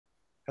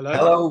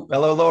Hello.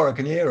 Hello, Laura.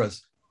 Can you hear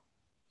us?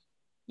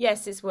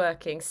 Yes, it's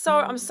working. So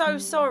I'm so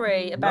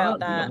sorry No, about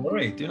do not that.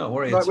 worry. Do not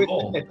worry Right, at we're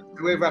all. finished.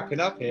 We're wrapping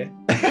up here.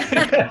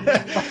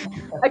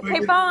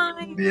 Okay,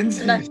 bye. The No,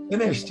 interview's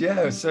finished,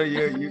 yeah. So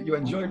you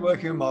enjoyed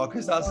working with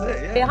Marcus. That's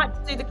it, I yeah. had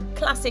to do the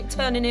classic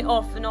turning it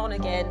off and on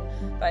again,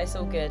 but it's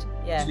all good.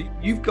 Yeah. So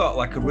you've got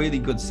like a really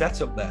good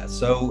setup there.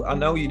 So I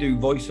know you do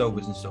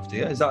voiceovers and stuff, do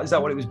you? Is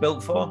that what it was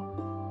built for?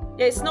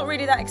 Yeah, it's not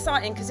really that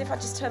exciting because if I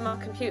just turn my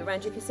computer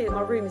around, you can see that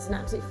my room is an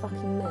absolute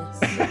fucking mess.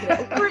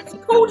 Oh, it's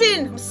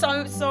recording! I'm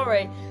so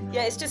sorry.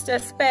 Yeah, it's just a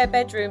spare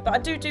bedroom, but I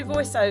do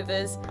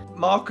voiceovers.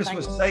 Marcus Thank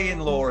was you. saying,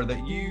 Laura,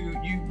 that you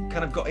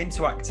kind of got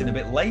into acting a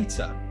bit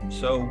later.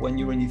 So when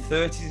you were in your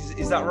 30s,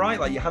 is that right?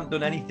 Like you hadn't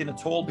done anything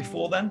at all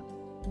before then?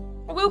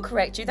 I will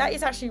correct you. That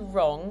is actually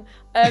wrong.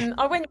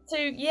 I went to,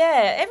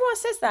 yeah, everyone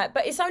says that,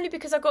 but it's only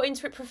because I got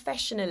into it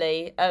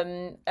professionally at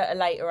a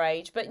later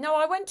age. But no,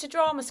 I went to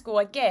drama school,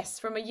 I guess,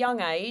 from a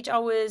young age. I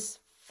was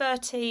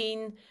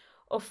 13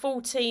 or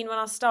 14 when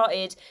I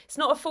started. It's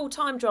not a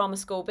full-time drama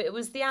school, but it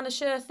was the Anna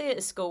Scher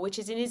Theatre School, which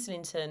is in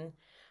Islington.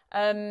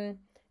 Um,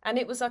 and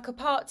it was like a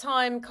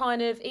part-time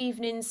kind of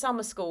evening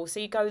summer school. So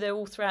you go there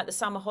all throughout the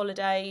summer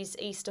holidays,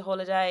 Easter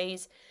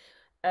holidays,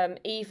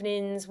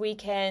 evenings,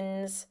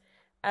 weekends.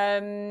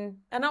 And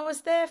I was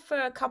there for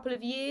a couple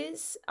of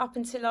years up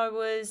until I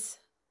was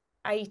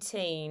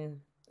 18.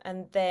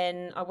 And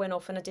then I went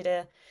off and I did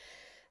a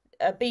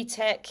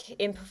BTEC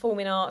in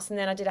performing arts, and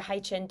then I did a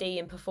HND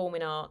in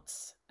performing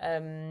arts.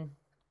 And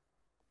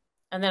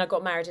then I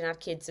got married and had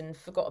kids and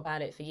forgot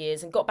about it for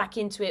years and got back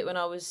into it when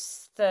I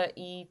was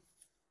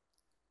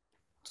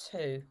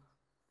 32.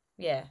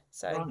 Yeah.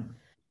 So, Right.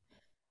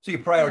 So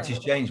your yeah. priorities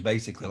changed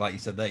basically, like you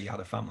said there, you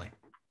had a family.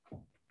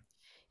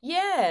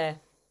 Yeah.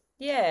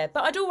 Yeah.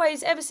 But I'd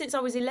always, ever since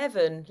I was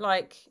 11,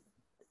 like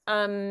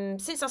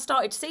since I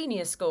started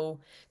senior school,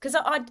 because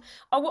I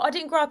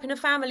didn't grow up in a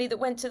family that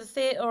went to the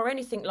theatre or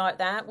anything like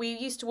that. We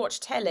used to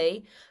watch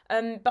telly,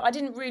 but I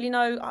didn't really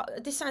know.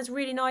 This sounds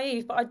really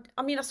naive, but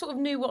I mean, I sort of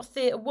knew what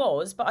theatre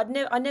was, but I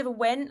never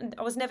went, and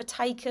I was never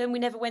taken. We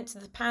never went to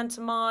the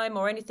pantomime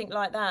or anything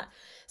like that.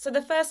 So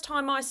the first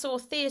time I saw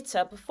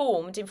theatre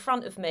performed in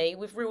front of me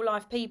with real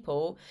life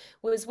people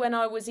was when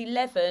I was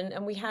 11,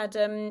 and we had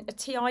a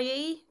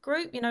TIE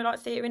group, like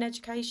theatre in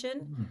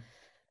education. Hmm.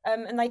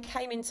 And they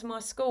came into my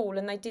school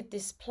and they did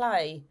this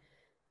play.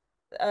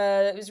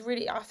 It was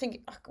really, I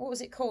think, what was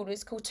it called?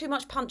 It's called Too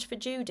Much Punch for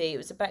Judy. It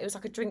was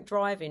like a drink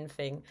driving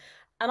thing,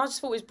 and I just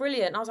thought it was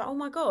brilliant. I was like, oh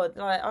my god,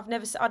 like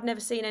I'd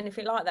never seen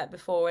anything like that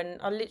before. And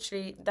I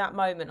literally that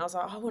moment, I was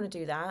like, I want to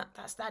do that.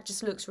 That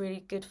just looks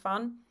really good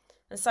fun.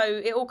 And so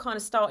it all kind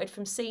of started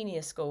from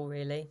senior school,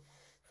 really,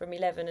 from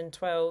 11 and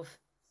 12,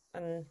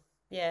 and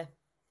yeah.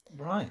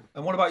 Right.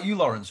 And what about you,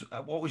 Laurence?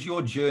 What was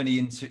your journey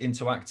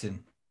into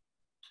acting?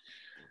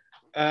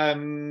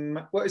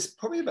 Well, it's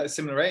probably about a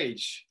similar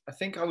age. I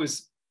think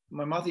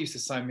my mother used to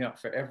sign me up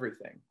for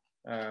everything,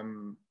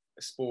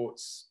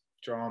 sports,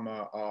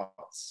 drama,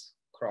 arts,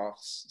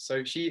 crafts.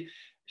 So she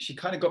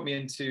kind of got me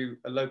into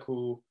a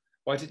local,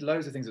 well, I did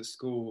loads of things at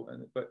school,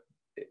 but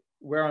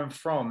where I'm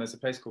from, there's a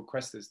place called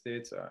Cresters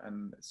Theatre,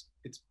 and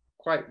it's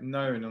quite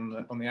known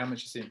on the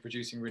amateur scene,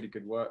 producing really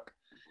good work.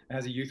 It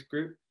has a youth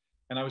group,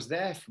 and I was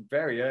there from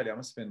very early. I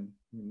must have been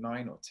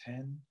 9 or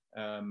 10.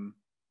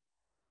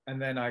 And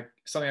then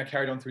something I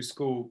carried on through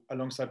school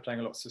alongside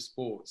playing lots of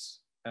sports,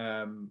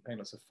 playing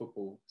lots of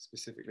football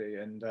specifically,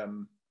 and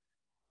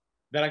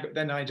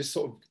then I just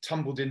sort of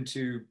tumbled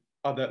into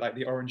other, like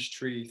the Orange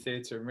Tree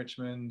Theatre in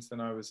Richmond.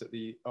 Then I was at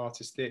the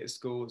Artist Theatre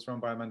School. It's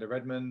run by Amanda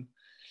Redman.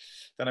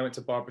 Then I went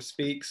to Barbara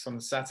Speaks on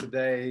a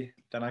Saturday.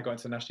 Then I got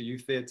into the National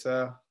Youth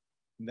Theatre.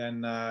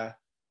 Then I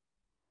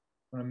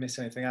want to miss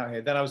anything out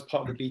here. Then I was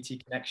part of the BT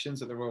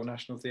Connections at the Royal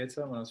National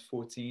Theatre when I was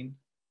 14.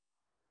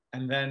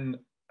 And then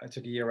I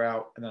took a year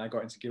out, and then I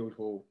got into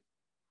Guildhall.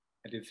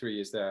 I did 3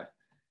 years there,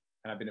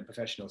 and I've been a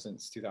professional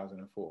since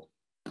 2004.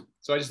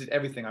 So I just did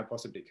everything I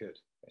possibly could,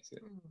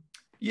 basically.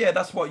 Yeah,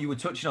 that's what you were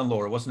touching on,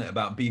 Laura, wasn't it?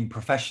 About being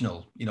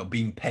professional,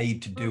 being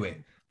paid to do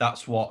it.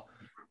 That's what,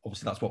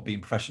 obviously, that's what being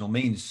professional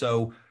means.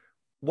 So,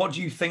 what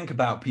do you think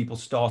about people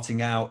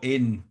starting out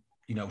in,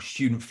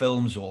 student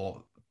films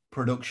or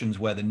productions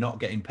where they're not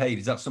getting paid?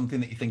 Is that something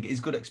that you think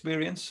is good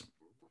experience?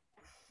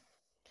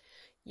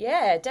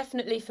 Yeah,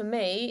 definitely for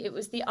me, it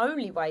was the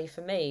only way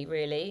for me,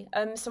 really.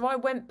 So I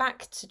went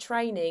back to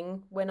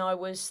training when I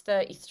was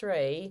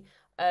 33.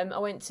 I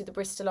went to the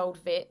Bristol Old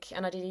Vic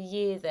and I did a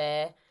year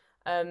there.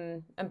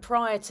 And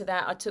prior to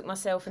that, I took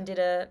myself and did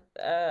a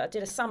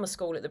summer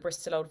school at the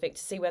Bristol Old Vic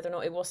to see whether or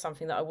not it was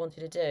something that I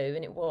wanted to do,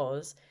 and it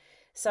was.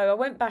 So I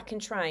went back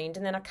and trained,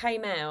 and then I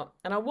came out,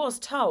 and I was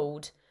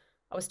told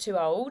I was too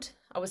old.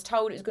 I was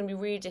told it was going to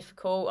be really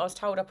difficult. I was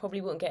told I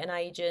probably wouldn't get an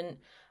agent,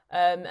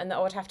 and that I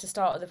would have to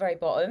start at the very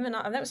bottom, and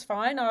that was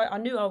fine. I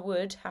knew I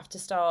would have to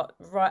start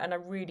right, and I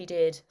really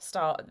did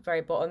start at the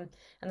very bottom.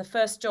 And the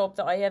first job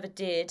that I ever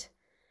did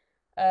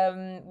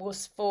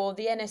was for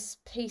the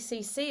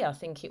NSPCC, I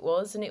think it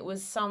was, and it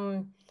was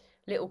some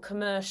little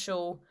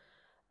commercial.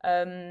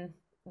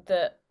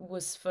 that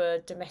was for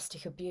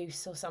domestic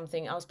abuse or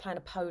something. I was playing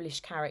a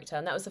Polish character,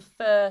 and that was the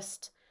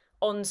first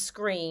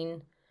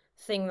on-screen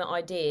thing that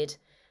I did.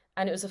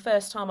 And it was the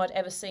first time I'd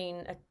ever seen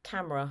a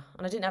camera,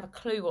 and I didn't have a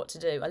clue what to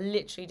do. I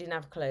literally didn't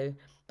have a clue,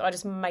 but I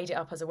just made it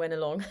up as I went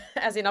along.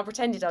 As in, I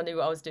pretended I knew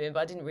what I was doing,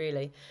 but I didn't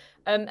really.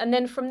 And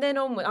then from then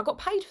onward, I got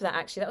paid for that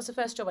actually. That was the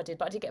first job I did,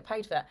 but I did get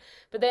paid for that.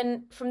 But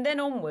then from then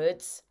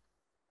onwards,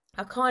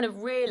 I kind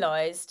of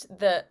realised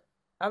that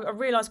I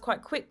realised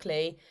quite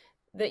quickly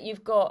that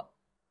you've got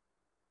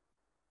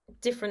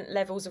different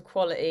levels of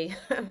quality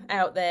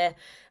out there,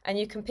 and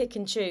you can pick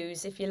and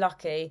choose if you're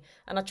lucky.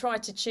 And I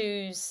tried to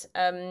choose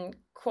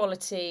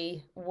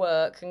quality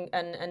work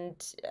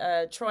and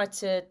try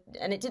to,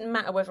 and it didn't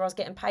matter whether I was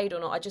getting paid or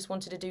not. I just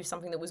wanted to do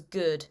something that was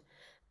good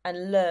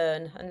and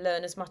learn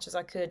as much as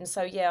I could. And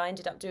so yeah, I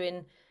ended up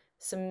doing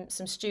some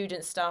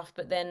student stuff,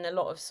 but then a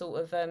lot of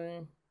sort of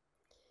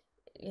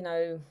you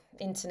know,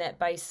 internet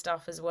based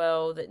stuff as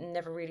well that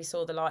never really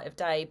saw the light of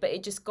day. But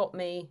it just got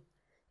me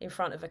in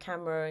front of a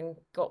camera and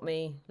got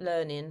me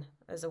learning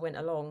as I went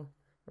along,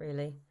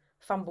 really.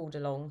 Fumbled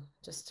along,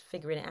 just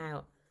figuring it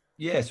out.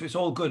 Yeah, so it's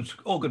all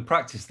good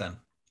practice then.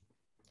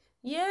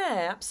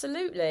 Yeah,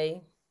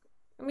 absolutely.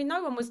 I mean,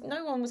 no one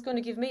was going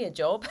to give me a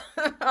job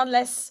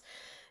unless,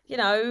 you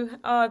know,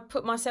 I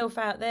put myself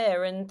out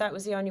there, and that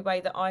was the only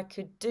way that I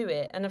could do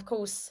it. And of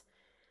course,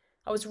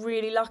 I was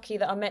really lucky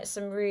that I met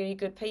some really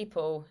good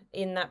people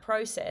in that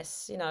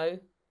process, you know.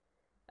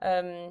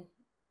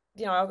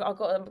 You know, I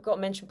got to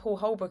mention Paul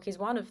Holbrook is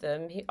one of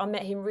them. I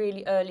met him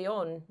really early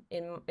on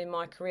in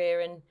my career,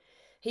 and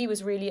he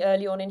was really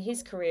early on in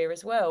his career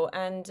as well.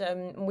 And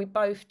we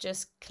both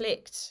just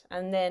clicked,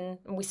 and then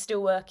we're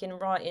still working and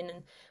writing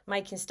and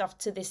making stuff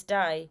to this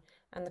day.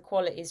 And the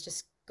quality's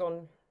just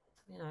gone,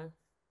 you know,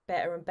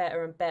 better and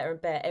better and better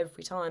and better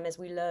every time as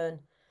we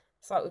learn.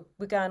 It's like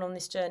we're going on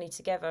this journey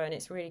together, and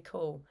it's really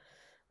cool.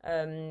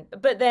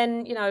 But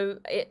then, you know,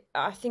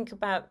 I think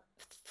about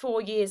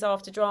 4 years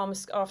after drama,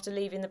 after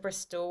leaving the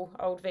Bristol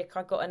Old Vic,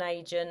 I got an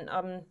agent.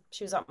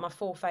 She was up my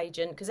fourth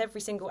agent, because every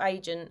single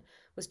agent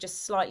was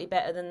just slightly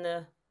better than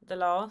the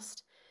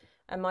last.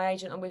 And my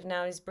agent I'm with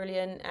now is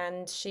brilliant,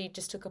 and she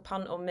just took a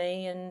punt on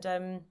me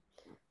and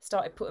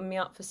started putting me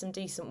up for some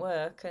decent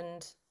work,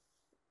 and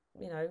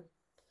you know,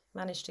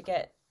 managed to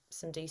get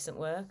some decent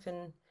work.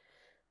 And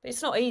but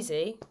it's not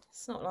easy.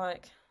 It's not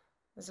like,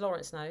 as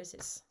Laurence knows,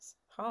 it's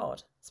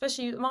hard,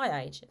 especially at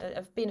my age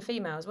of being a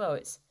female as well.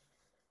 It's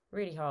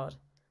really hard.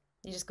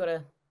 You just got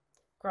to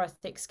grow a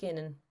thick skin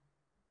and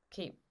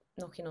keep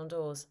knocking on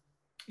doors.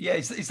 Yeah,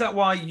 is that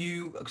why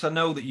because I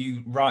know that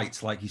you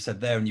write, like you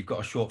said there, and you've got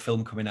a short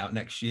film coming out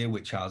next year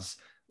which has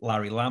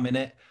Larry Lamb in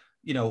it.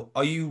 You know,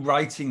 are you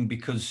writing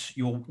because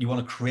you want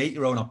to create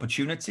your own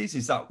opportunities?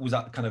 Was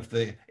that kind of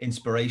the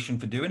inspiration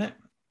for doing it?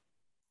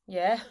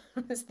 Yeah,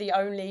 it's the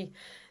only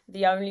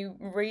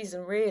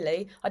reason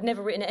really. I'd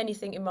never written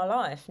anything in my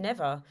life,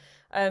 never.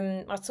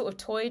 I sort of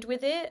toyed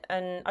with it,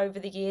 and over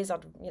the years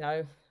I'd, you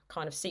know,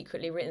 kind of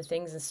secretly written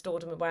things and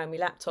stored them away on my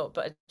laptop,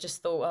 but I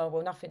just thought, oh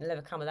well, nothing will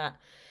ever come of that.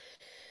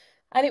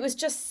 And it was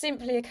just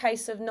simply a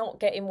case of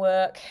not getting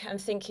work and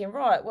thinking,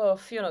 right, well,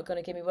 if you're not going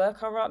to give me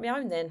work, I'll write my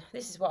own then.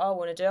 This is what I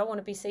want to do. I want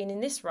to be seen in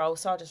this role,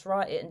 so I'll just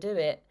write it and do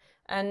it.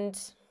 And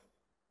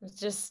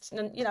just,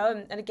 you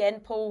know, and again,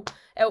 Paul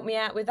helped me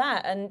out with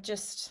that and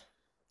just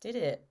did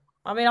it.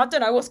 I mean, I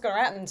don't know what's going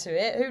to happen to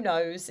it. Who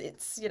knows?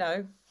 It's, you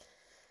know,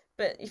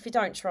 but if you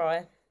don't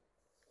try,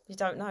 you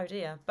don't know, do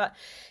you? But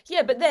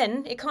yeah, but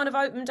then it kind of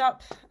opened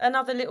up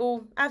another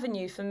little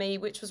avenue for me,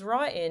 which was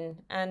writing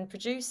and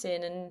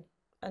producing.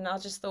 And I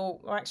just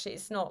thought, well, actually,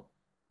 it's not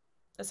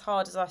as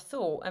hard as I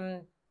thought.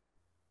 And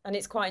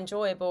it's quite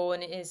enjoyable,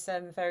 and it is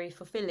very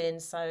fulfilling.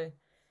 So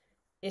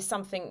it's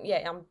something,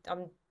 yeah,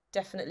 I'm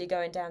definitely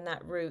going down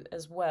that route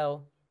as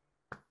well.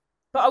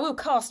 But I will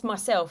cast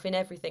myself in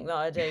everything that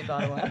I do,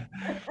 by the way.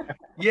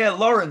 Yeah,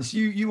 Laurence,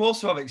 you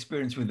also have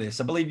experience with this.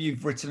 I believe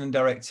you've written and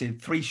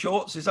directed 3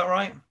 shorts. Is that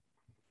right?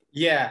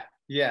 Yeah,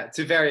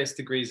 to various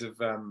degrees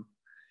of.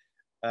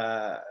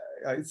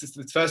 It's just,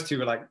 the first 2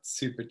 were like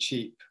super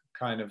cheap,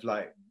 kind of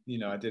like, you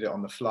know, I did it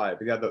on the fly.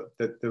 But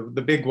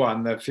the big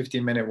one, the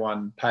 15-minute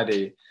one,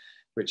 Paddy,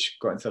 which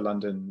got into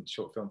London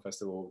Short Film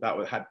Festival, that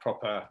had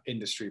proper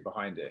industry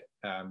behind it,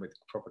 with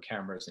proper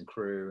cameras and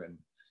crew and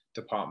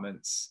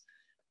departments.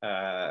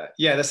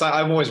 Yeah, that's like,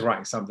 I'm always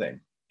writing something.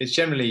 It's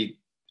generally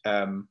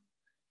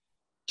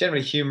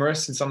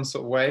humorous in some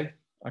sort of way.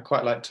 I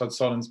quite like Todd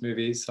Solondz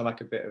movies. I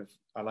like a bit of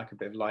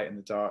light in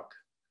the dark.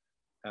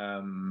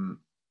 And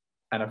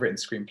I've written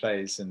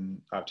screenplays,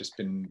 and I've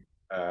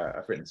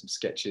written some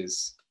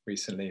sketches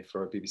recently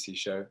for a BBC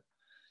show.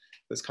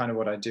 That's kind of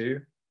what I do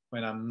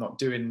when I'm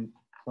not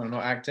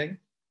acting.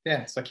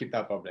 Yeah, so I keep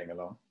that bubbling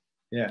along.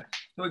 Yeah.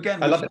 So again,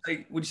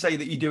 would you say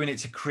that you're doing it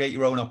to create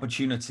your own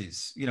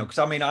opportunities? You know, because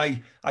I mean,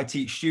 I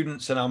teach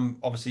students, and I'm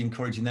obviously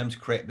encouraging them to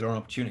create their own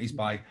opportunities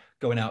by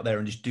going out there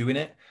and just doing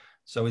it.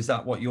 So is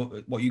that what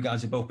you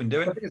guys have both been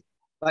doing?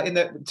 Like in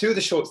the 2 of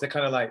the shorts, they're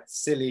kind of like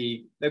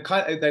silly.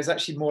 There's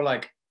actually more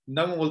like,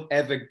 no one will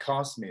ever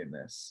cast me in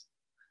this.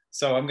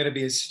 So I'm going to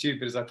be as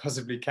stupid as I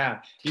possibly can.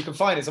 You can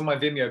find it's on my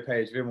Vimeo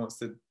page if anyone wants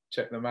to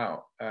check them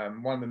out.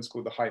 One of them's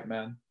called The Hype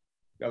Man.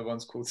 The other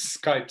one's called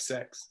Skype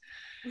Sex.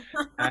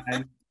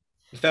 And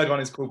the third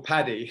one is called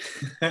Paddy,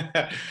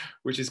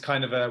 which is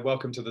kind of a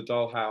Welcome to the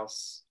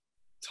Dollhouse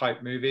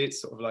type movie.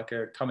 It's sort of like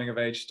a coming of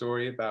age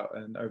story about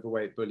an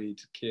overweight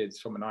bullied kid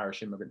from an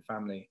Irish immigrant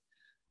family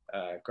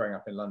growing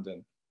up in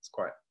London. It's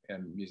quite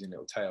an amusing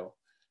little tale.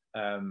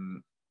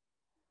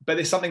 But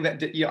it's something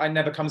that I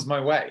never comes my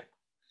way.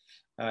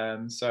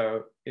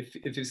 So if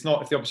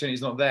the opportunity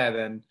is not there,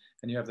 then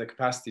and you have the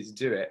capacity to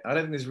do it, I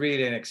don't think there's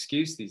really an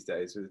excuse these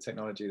days with the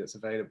technology that's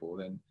available.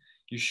 Then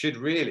you should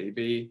really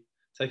be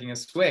taking a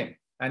swing.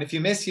 And if you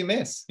miss, you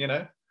miss. You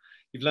know,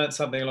 you've learned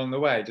something along the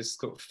way. Just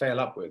sort of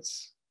fail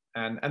upwards.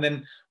 And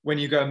then when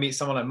you go and meet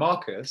someone like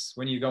Marcus,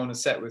 when you go on a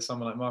set with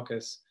someone like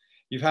Marcus,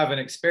 you have an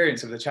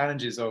experience of the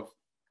challenges of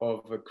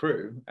a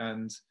crew,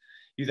 and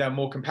you're then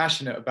more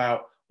compassionate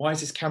about, why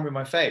is this camera in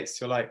my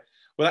face? You're like,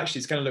 well, actually,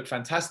 it's going to look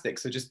fantastic,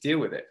 so just deal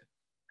with it.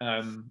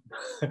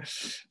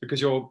 Because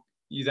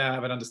you then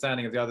have an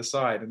understanding of the other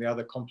side and the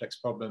other complex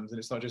problems, and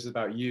it's not just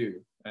about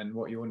you and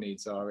what your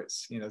needs are.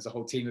 It's, you know, there's a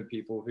whole team of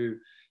people who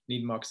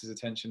need Marcus's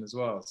attention as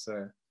well.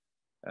 So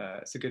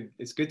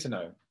it's good to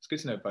know. It's good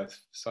to know both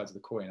sides of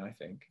the coin, I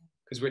think,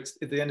 because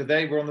at the end of the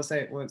day, we're on the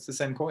same. Well, it's the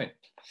same coin.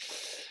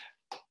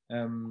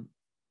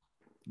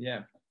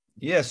 Yeah.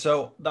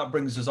 So that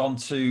brings us on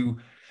to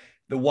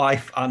The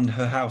Wife and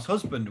Her House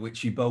Husband,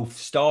 which you both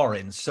star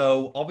in.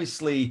 So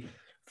obviously,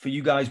 for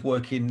you guys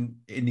working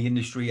in the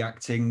industry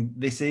acting,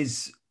 this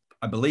is,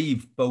 I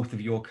believe, both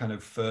of your kind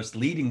of first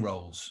leading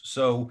roles.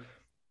 So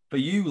for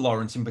you,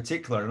 Laurence, in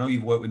particular, I know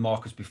you've worked with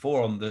Marcus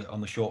before on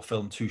the short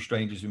film Two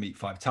Strangers Who Meet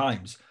Five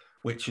Times,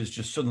 which has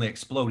just suddenly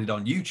exploded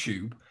on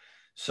YouTube.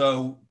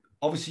 So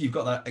obviously you've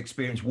got that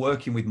experience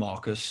working with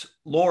Marcus.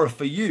 Laura,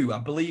 for you, I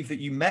believe that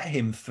you met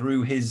him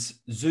through his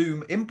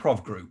Zoom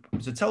improv group.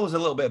 So tell us a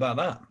little bit about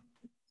that.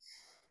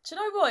 Do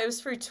you know what? It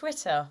was through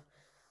Twitter.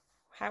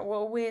 What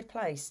a weird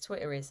place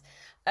Twitter is.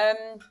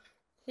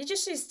 He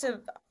just used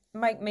to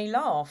make me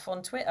laugh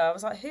on Twitter. I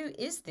was like, who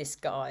is this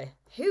guy?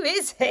 Who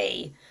is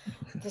he?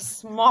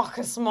 This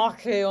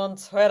Markou on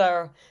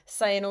Twitter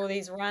saying all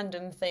these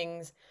random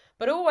things,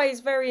 but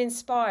always very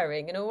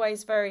inspiring and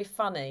always very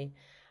funny.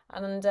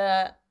 And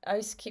I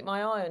used to keep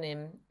my eye on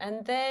him.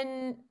 And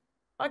then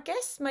I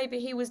guess maybe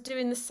he was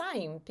doing the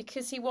same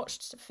because he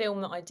watched a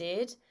film that I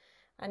did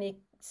and he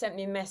sent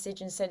me a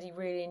message and said he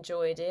really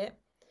enjoyed it.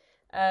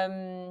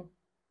 And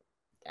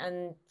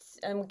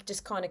we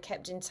just kind of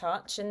kept in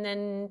touch. And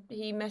then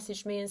he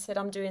messaged me and said,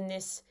 I'm doing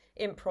this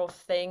improv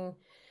thing.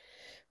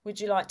 Would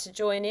you like to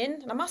join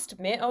in? And I must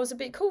admit, I was a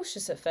bit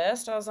cautious at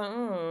first. I was like,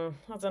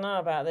 I don't know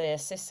about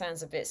this. This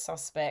sounds a bit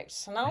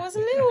suspect. And I was a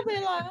little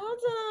bit like, I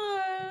don't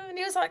know. And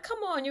he was like, come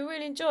on, you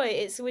really enjoy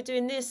it. We're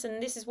doing this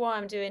and this is why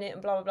I'm doing it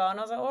and blah, blah, blah. And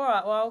I was like, all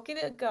right, well, I'll give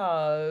it a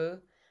go.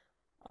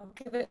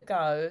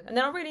 And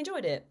then I really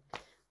enjoyed it.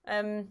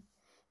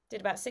 Did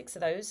about 6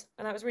 of those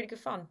and that was really good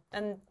fun.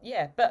 And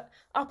yeah, but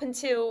up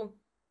until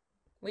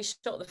we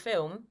shot the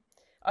film,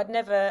 I'd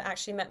never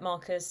actually met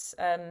Marcus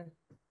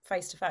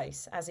face to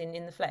face, as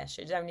in the flesh.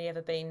 It had only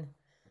ever been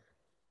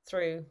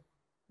through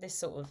this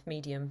sort of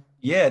medium.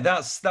 Yeah,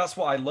 that's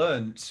what I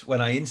learned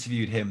when I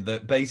interviewed him,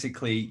 that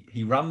basically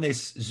he ran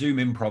this Zoom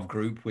improv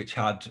group which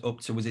had up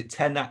to, was it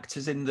 10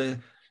 actors in the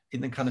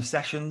kind of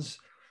sessions,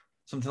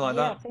 something like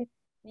that?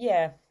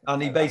 Yeah.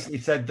 And he basically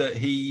said that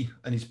he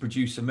and his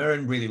producer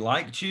Mirren really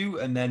liked you,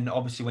 and then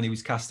obviously when he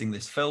was casting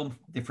this film,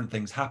 different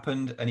things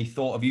happened and he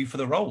thought of you for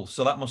the role.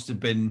 So that must have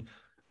been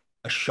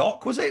a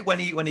shock, was it, when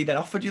he then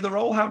offered you the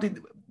role?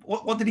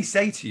 What did he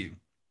say to you?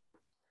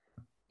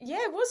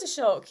 Yeah, it was a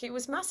shock. It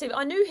was massive.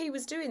 I knew he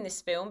was doing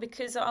this film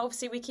because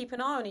obviously we keep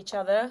an eye on each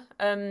other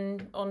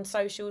on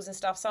socials and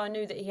stuff. So I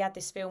knew that he had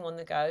this film on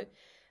the go.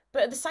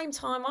 But at the same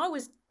time, I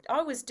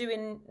was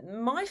doing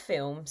my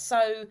film.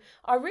 So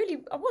I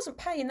wasn't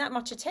paying that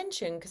much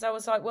attention because I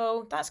was like,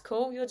 well, that's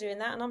cool. You're doing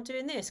that and I'm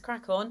doing this.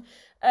 Crack on.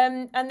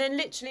 And then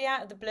literally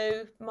out of the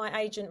blue, my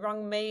agent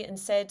rang me and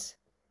said,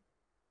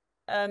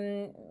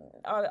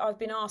 I've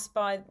been asked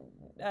by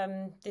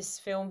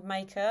this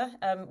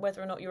filmmaker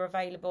whether or not you're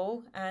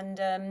available,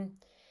 and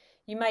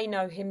you may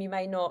know him, you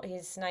may not.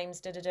 His name's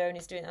da-da-da and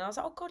he's doing it. And I was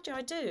like, oh God, yeah,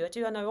 I do.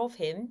 I know of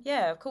him.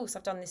 Yeah, of course,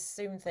 I've done this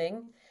Zoom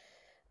thing.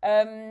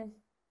 And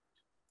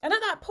at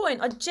that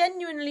point, I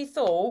genuinely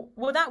thought,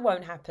 well, that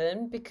won't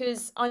happen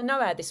because I know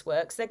how this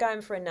works. They're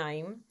going for a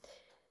name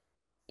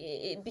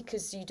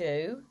because you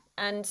do.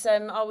 And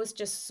I was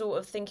just sort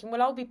of thinking,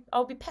 well,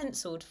 I'll be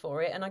penciled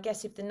for it. And I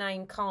guess if the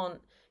name can't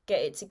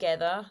get it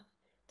together,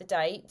 the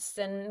dates,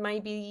 then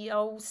maybe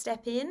I'll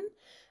step in.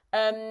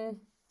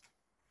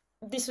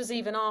 This was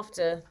even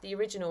after the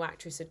original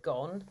actress had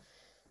gone.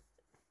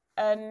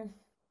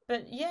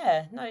 But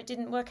yeah, no, it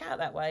didn't work out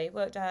that way. It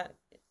worked out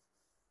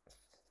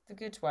the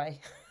good way.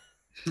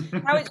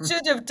 How it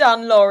should have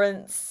done,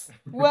 Laurence.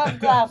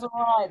 Worked out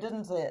all right,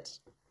 didn't it?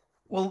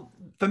 Well,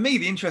 for me,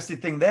 the interesting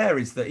thing there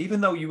is that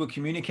even though you were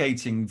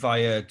communicating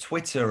via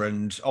Twitter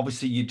and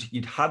obviously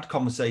you'd had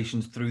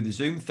conversations through the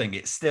Zoom thing,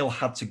 it still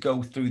had to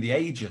go through the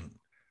agent.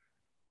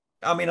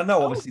 I mean, I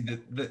know Oh, obviously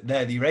that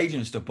they're your agent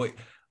and stuff, but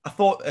I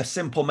thought a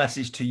simple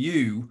message to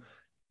you,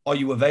 are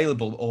you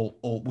available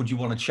or would you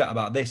want to chat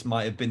about this,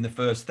 might have been the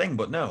first thing,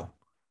 but no.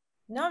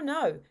 no,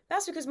 no.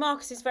 That's because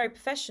Marcus is very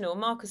professional.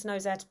 Marcus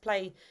knows how to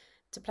play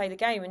the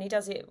game, and he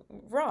does it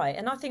right.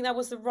 And I think that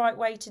was the right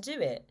way to do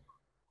it,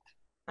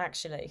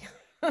 actually.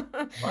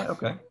 Right,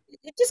 okay.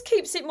 It just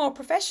keeps it more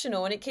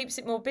professional and it keeps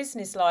it more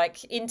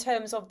business-like in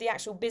terms of the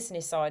actual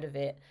business side of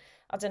it.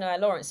 I don't know how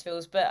Laurence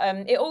feels, but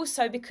it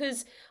also,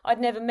 because I'd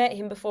never met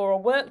him before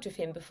or worked with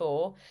him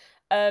before,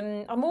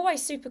 I'm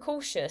always super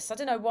cautious. I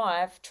don't know why. I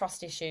have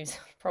trust issues,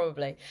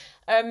 probably.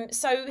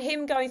 So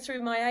him going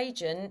through my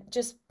agent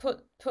just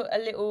put a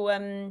little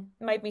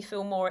made me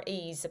feel more at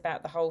ease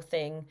about the whole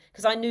thing,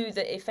 because I knew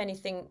that if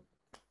anything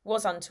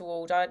was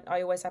untoward,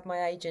 I always had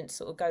my agent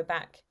sort of go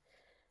back,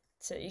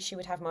 so she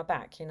would have my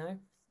back, you know.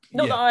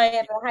 Not that Yeah. I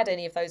ever had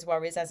any of those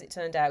worries, as it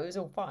turned out. It was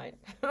all fine.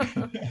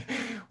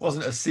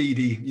 Wasn't a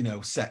seedy,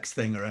 sex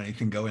thing or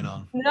anything going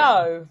on.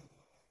 No,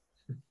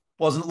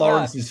 Wasn't no.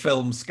 Lawrence's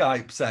film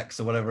Skype sex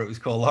or whatever it was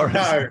called,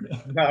 Lawrence.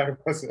 No, it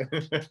wasn't.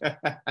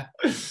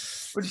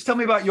 But just tell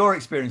me about your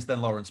experience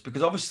then, Laurence,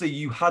 because obviously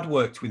you had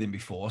worked with him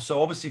before.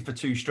 So obviously for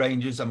Two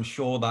Strangers, I'm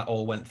sure that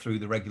all went through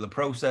the regular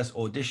process,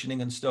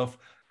 auditioning and stuff.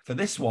 For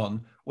this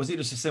one, was it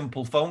just a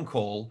simple phone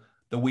call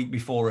the week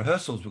before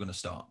rehearsals were going to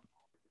start?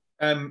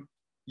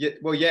 Yeah,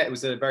 well, yeah, it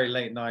was a very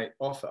late night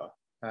offer.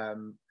 I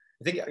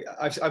think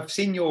I've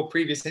seen your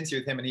previous interview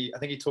with him, and I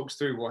think he talks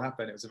through what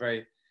happened. It was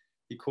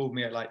he called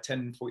me at like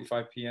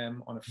 10:45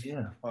 p.m. on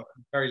a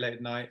very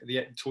late night,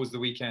 towards the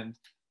weekend.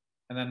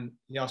 And then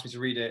he asked me to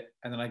read it.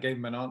 And then I gave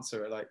him an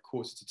answer at like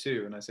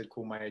 1:45. And I said,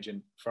 call my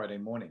agent Friday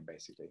morning,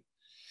 basically.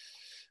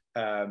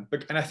 And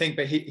I think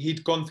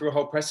he'd gone through a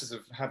whole process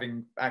of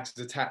having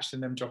actors attached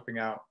and them dropping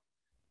out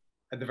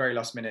at the very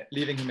last minute,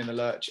 leaving him in the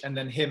lurch. And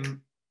then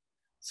him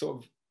sort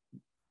of,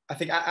 I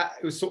think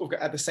it was sort of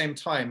at the same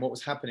time, what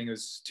was happening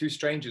was Two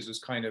Strangers was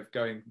kind of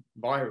going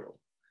viral.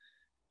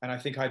 And I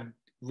think I'd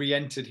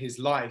re-entered his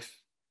life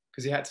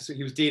because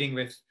he was dealing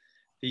with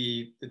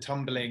the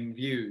tumbling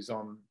views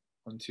on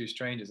Two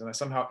Strangers, and I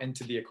somehow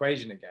entered the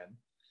equation again,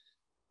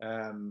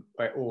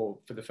 or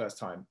for the first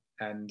time,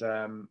 and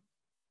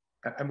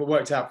what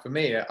worked out for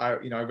me, I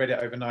read it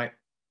overnight,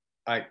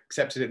 I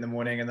accepted it in the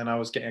morning, and then I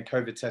was getting a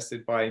COVID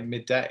tested by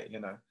midday,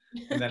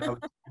 and then I was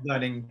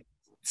learning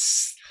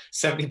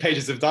 70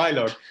 pages of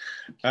dialogue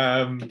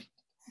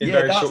in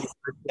very short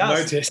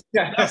notice.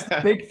 That's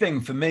the big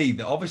thing for me,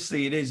 that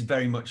obviously it is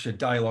very much a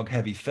dialogue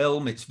heavy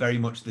film. It's very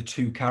much the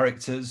two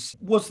characters.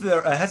 Was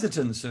there a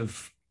hesitance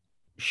of,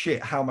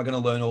 shit, how am I going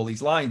to learn all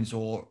these lines?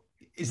 Or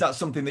is that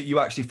something that you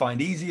actually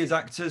find easy as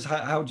actors?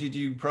 How did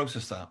you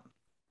process that?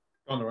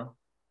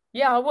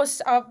 Yeah, I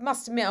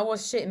must admit, I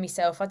was shitting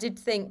myself. I did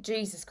think,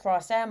 Jesus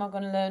Christ, how am I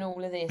going to learn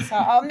all of this?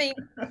 I mean,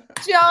 do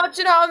you know what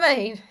I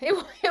mean? It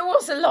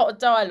was a lot of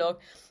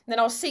dialogue. And then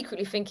I was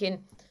secretly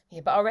thinking, yeah,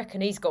 but I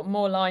reckon he's got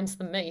more lines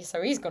than me,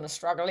 so he's going to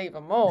struggle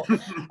even more.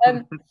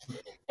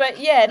 But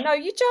yeah, no,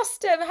 you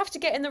just have to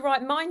get in the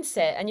right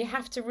mindset, and you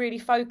have to really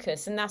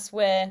focus. And that's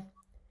where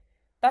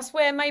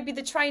maybe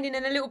the training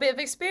and a little bit of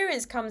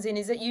experience comes in,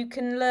 is that you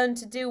can learn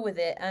to deal with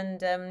it.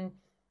 And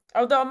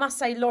although I must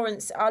say,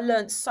 Laurence, I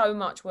learned so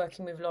much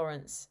working with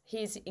Laurence.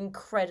 He's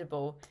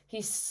incredible.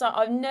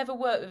 I've never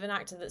worked with an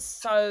actor that's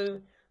so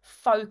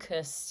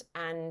focused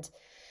and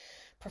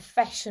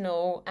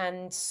professional,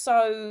 and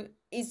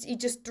he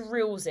just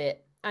drills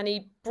it. And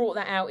he brought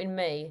that out in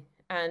me,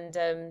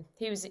 and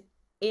he was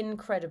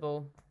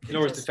incredible. In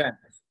Laura's defense,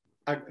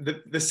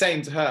 the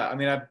same to her. I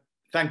mean,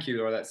 thank you,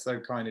 Laura. That's so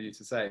kind of you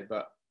to say.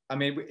 But I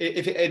mean,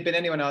 if it had been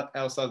anyone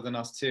else other than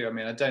us too, I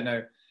mean, I don't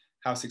know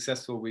how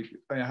successful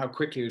how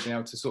quickly we've been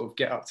able to sort of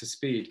get up to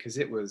speed, because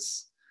it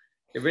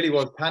really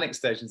was panic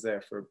stations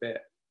there for a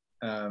bit,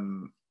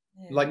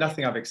 like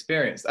nothing I've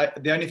experienced.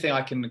 The only thing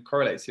I can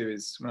correlate to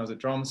is when I was at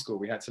drama school,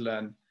 we had to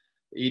learn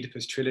the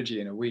Oedipus trilogy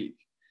in a week.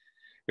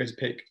 We had to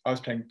pick. I was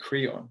playing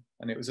Creon,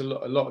 and it was a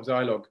lot of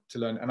dialogue to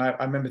learn. And I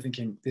remember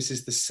thinking, this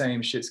is the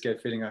same shit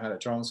scared feeling I had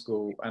at drama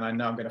school, and I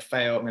know I'm going to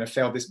fail. I'm going to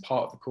fail this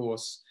part of the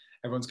course.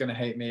 Everyone's going to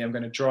hate me. I'm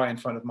going to dry in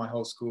front of my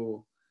whole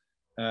school.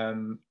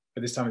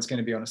 But this time it's going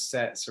to be on a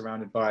set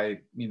surrounded by,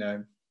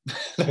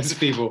 loads of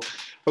people.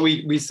 But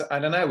I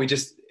don't know,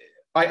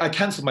 I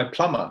cancelled my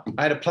plumber.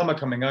 I had a plumber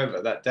coming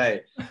over that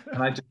day,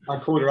 and I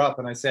called her up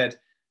and I said,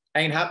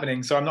 ain't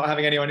happening, so I'm not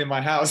having anyone in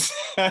my house.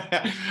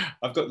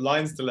 I've got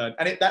lines to learn.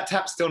 And that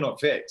tap's still not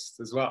fixed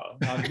as well.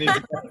 I need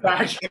to get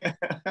back.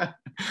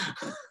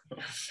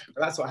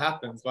 That's what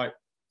happens, like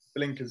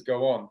blinkers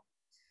go on,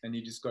 and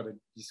you just got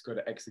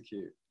to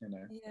execute,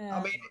 Yeah.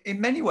 I mean,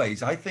 in many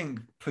ways, I think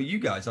for you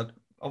guys,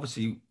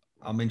 obviously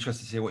I'm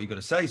interested to hear what you're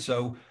going to say.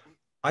 So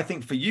I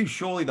think for you,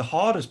 surely the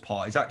hardest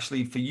part is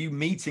actually for you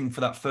meeting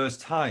for that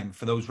first time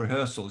for those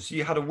rehearsals.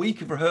 You had a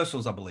week of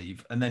rehearsals, I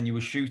believe, and then you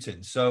were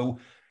shooting. So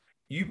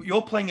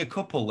you're playing a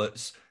couple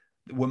that's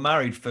were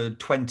married for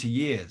 20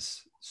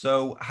 years.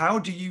 So how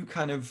do you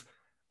kind of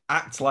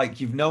act like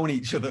you've known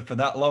each other for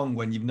that long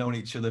when you've known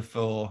each other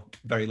for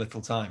very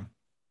little time?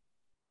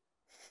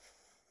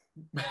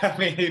 I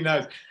mean, who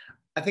knows?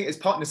 I think it's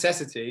part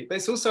necessity, but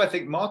it's also, I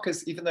think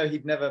Marcus, even though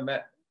he'd never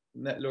met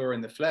Laura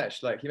in the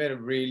flesh, like he found a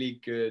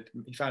really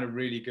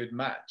good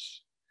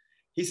match.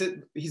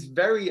 He's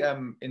very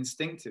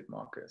instinctive,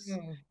 Marcus.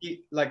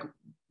 He, like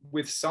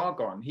with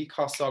Sargon, he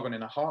cast Sargon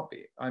in a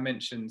heartbeat. I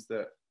mentioned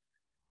that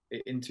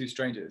in Two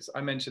Strangers,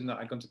 I mentioned that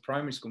I'd gone to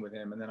primary school with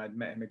him, and then I'd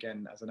met him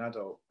again as an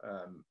adult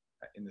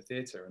in the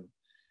theatre. And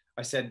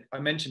I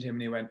mentioned him,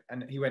 and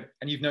he went,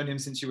 and you've known him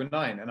since you were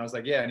 9? And I was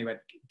like, yeah. And he went,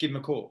 give him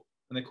a call.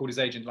 And they called his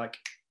agent like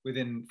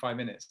within 5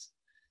 minutes.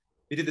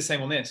 He did the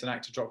same on this. An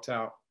actor dropped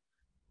out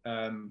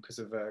because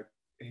of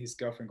his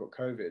girlfriend got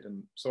COVID.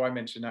 And so I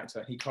mentioned an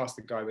actor, he cast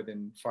the guy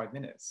within 5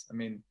 minutes. I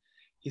mean,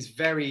 he's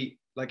very,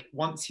 like,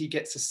 once he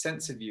gets a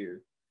sense of you,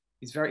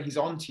 he's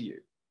on to you,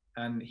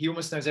 and he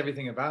almost knows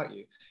everything about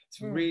you.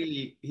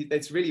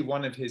 It's really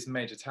one of his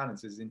major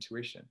talents, is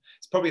intuition.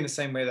 It's probably in the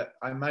same way that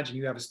I imagine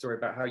you have a story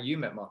about how you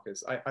met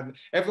Marcus.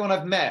 Everyone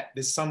I've met,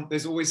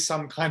 there's always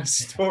some kind of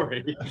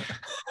story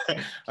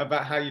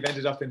about how you've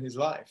ended up in his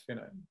life, you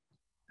know,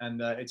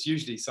 and it's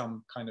usually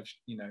some kind of,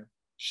 you know,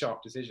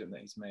 sharp decision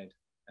that he's made,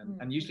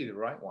 and usually the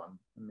right one.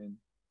 I mean,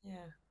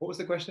 yeah. What was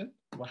the question?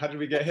 Well, how did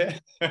we get here?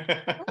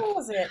 What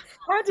was it?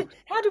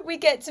 How did we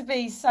get to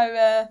be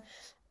so?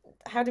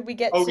 How did we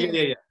get to?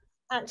 Yeah.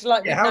 Act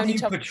like how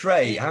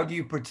do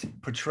you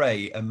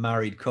portray a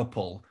married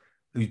couple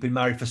who's been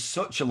married for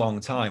such a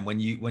long time when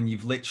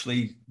you've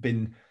literally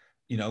been,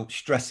 you know,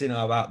 stressing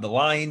about the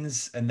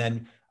lines, and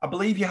then I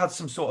believe you had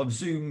some sort of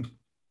Zoom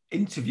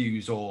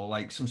interviews or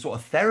like some sort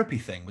of therapy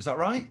thing, was that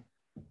right?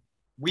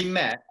 We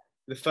met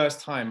the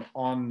first time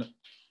on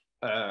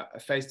a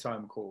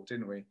FaceTime call,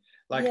 didn't we?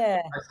 Like,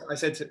 yeah. I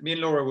said to me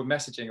and Laura were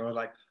messaging, or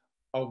like,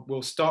 oh,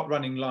 we'll start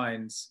running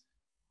lines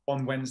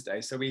on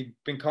Wednesday. So we'd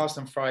been cast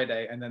on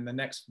Friday, and then the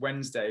next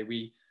Wednesday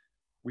we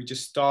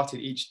just started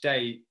each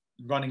day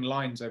running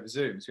lines over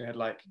Zoom. So we had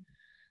like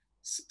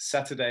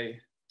Saturday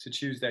to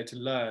Tuesday to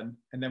learn,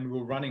 and then we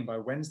were running by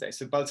Wednesday.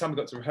 So by the time we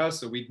got to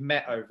rehearsal, we'd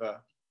met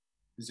over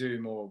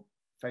Zoom or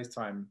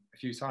FaceTime a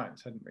few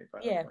times, hadn't we?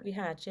 Yeah, we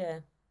had, yeah.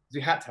 We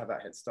had to have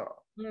that head start.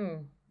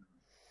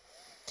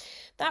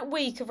 That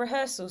week of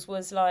rehearsals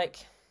was like,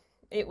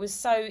 it was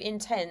so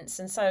intense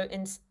and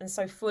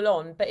so full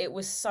on, but it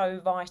was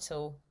so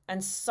vital,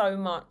 and so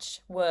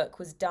much work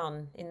was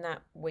done in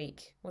that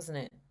week, wasn't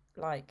it?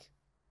 Like,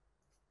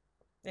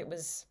 it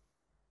was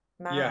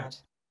mad. Yeah.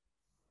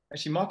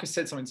 Actually, Marcus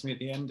said something to me at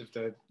the end of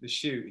the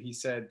shoot. He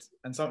said,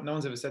 and no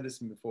one's ever said this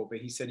to me before, but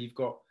he said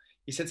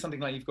something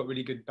like, you've got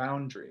really good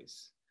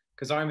boundaries.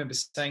 Because I remember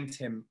saying to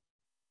him,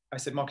 I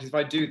said, Marcus, if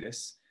I do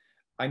this,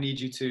 I need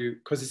you to,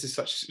 because this is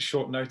such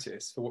short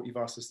notice for what you've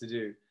asked us to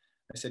do.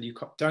 I said, you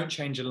don't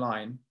change a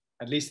line,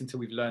 at least until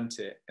we've learnt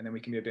it, and then we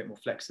can be a bit more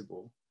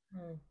flexible.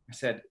 I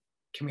said,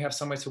 can we have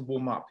somewhere to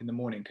warm up in the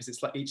morning? Because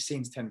it's like each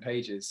scene's 10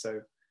 pages.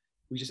 So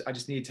I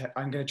just need to,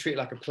 I'm going to treat it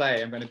like a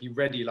play. I'm going to be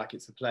ready like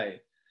it's a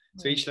play.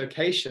 So each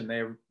location,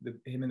 him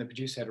and the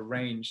producer had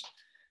arranged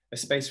a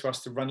space for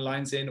us to run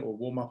lines in or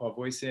warm up our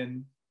voice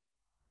in.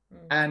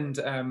 And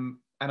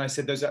I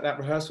said, that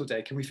rehearsal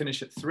day, can we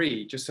finish at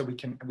 3, just so we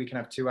can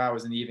have 2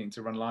 hours in the evening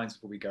to run lines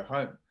before we go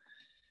home?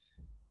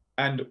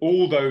 And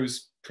all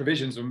those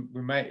provisions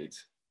were made.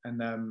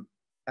 And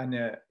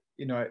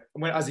you know,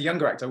 when as a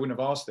younger actor, I wouldn't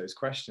have asked those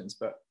questions,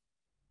 but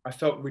I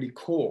felt really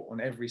caught on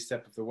every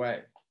step of the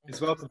way.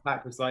 As well, the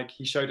fact was like,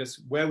 he showed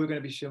us where we were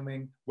going to be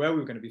filming, how we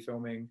were going to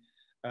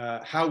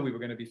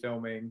be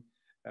filming,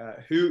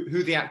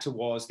 who the actor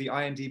was, the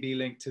IMDb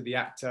link to the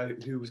actor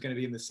who was going to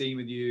be in the scene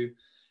with you.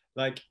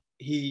 Like,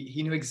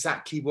 he knew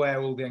exactly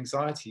where all the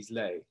anxieties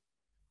lay.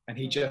 And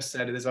he just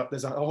said, there's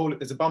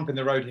a bump in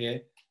the road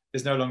here.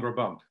 There's no longer a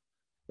bump.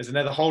 There's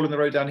another hole in the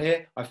road down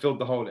here. I filled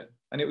the hole in.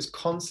 And it was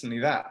constantly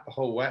that the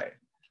whole way.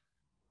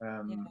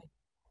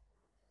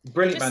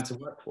 Brilliant man to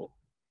work for.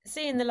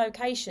 Seeing the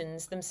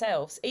locations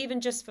themselves,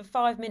 even just for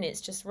 5 minutes,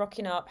 just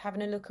rocking up,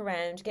 having a look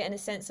around, getting a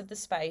sense of the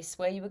space,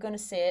 where you were going to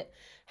sit,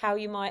 how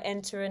you might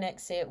enter and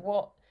exit,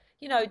 what,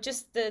 you know,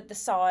 just the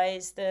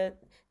size,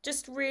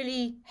 just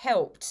really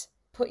helped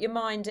put your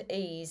mind at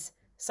ease,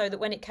 so that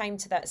when it came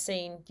to that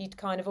scene, you'd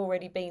kind of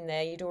already been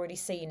there, you'd already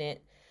seen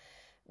it.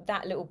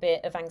 That little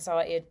bit of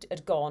anxiety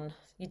had gone.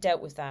 You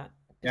dealt with that.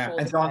 Yeah,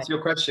 and to answer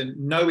your question,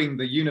 knowing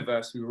the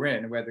universe we were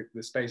in, where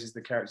the spaces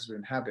the characters would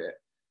inhabit,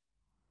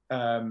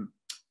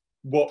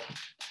 what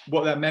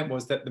that meant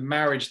was that the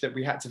marriage that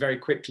we had to very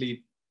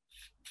quickly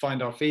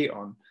find our feet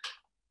on,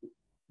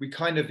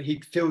 he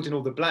filled in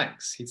all the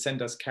blanks. He'd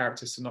send us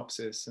character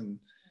synopsis and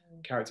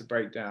character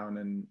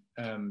breakdown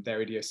and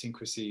their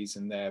idiosyncrasies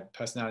and their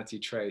personality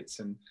traits.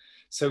 And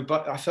so,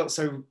 but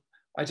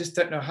I just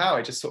don't know how,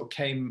 it just sort of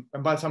came,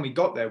 and by the time we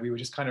got there, we were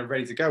just kind of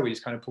ready to go. We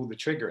just kind of pulled the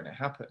trigger and it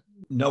happened.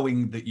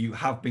 Knowing that you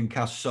have been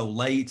cast so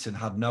late and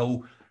had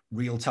no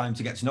real time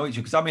to get to know each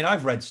other, because I mean,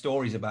 I've read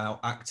stories about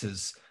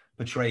actors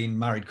portraying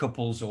married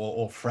couples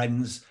or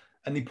friends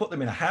and they put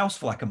them in a house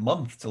for like a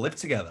month to live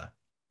together.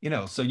 You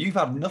know, so you've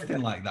had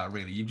nothing like that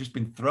really. You've just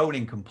been thrown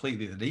in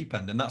completely at the deep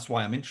end, and that's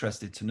why I'm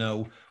interested to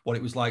know what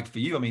it was like for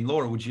you. I mean,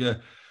 Laura, would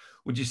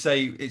you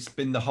say it's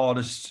been the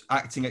hardest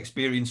acting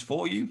experience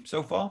for you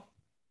so far?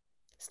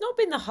 It's not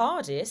been the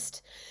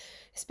hardest.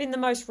 It's been the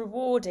most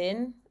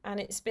rewarding, and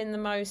it's been the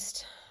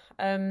most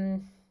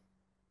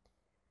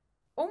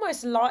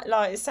almost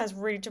like it sounds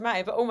really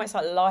dramatic, but almost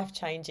like life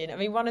changing. I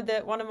mean, one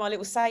of my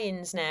little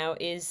sayings now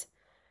is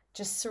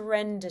just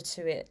surrender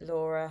to it,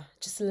 Laura.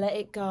 Just let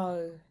it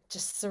go.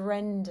 Just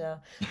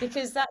surrender.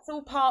 Because that's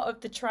all part of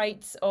the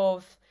traits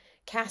of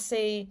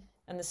Cassie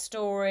and the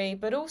story,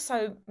 but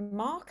also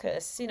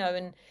Marcus, you know,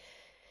 and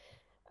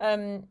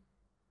um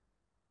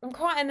I'm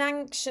quite an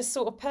anxious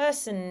sort of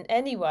person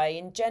anyway,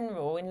 in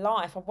general, in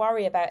life. I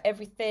worry about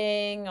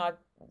everything. I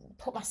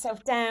put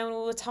myself down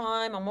all the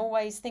time. I'm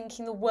always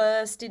thinking the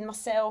worst in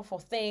myself or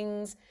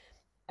things.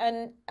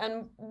 And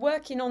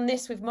working on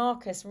this with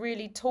Marcus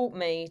really taught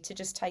me to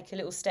just take a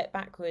little step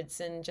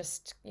backwards and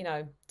just, you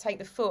know, take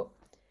the foot.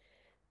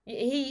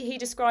 He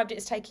described it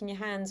as taking your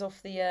hands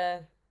off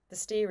the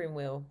steering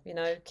wheel, you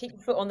know, keep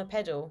your foot on the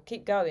pedal,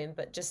 keep going,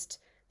 but just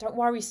don't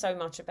worry so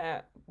much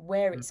about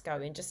where it's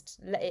going, just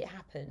let it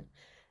happen.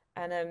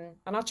 And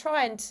I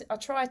try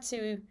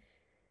to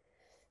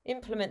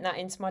implement that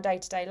into my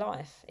day-to-day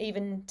life,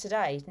 even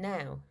today,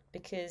 now,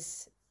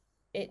 because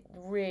it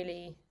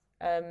really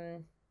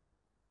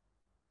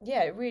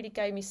yeah, it really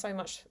gave me so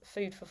much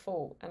food for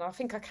thought. And I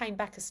think I came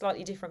back a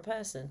slightly different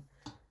person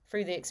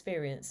through the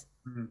experience.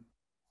 Mhm.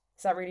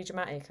 Is that really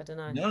dramatic? I don't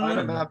know. No, I no,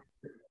 remember no. having,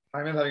 I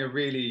remember having a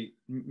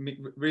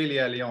really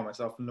early on,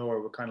 myself and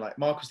Laura were kind of like,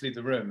 Marcus leave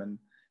the room, and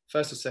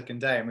first or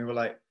second day, and we were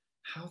like,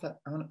 how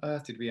on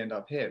earth did we end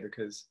up here?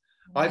 Because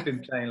I've been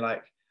playing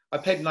like, I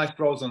played nice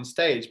roles on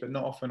stage, but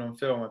not often on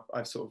film.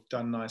 I've sort of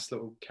done nice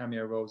little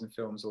cameo roles in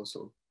films, or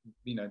sort of,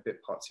 you know,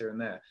 bit parts here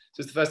and there.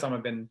 So it's the first time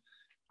I've been,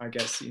 I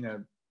guess, you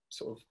know,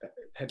 sort of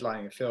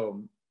headlining a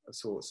film of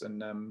sorts. And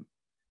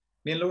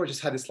me and Laura just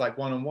had this like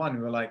one-on-one.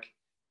 We were like,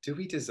 do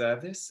we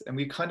deserve this? And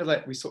we kind of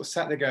like, we sort of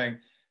sat there going,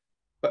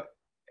 but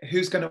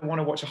who's going to want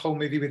to watch a whole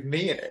movie with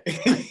me in it?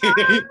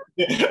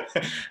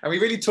 And we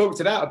really talked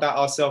it out about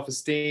our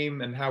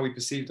self-esteem and how we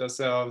perceived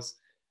ourselves.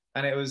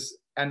 And it was,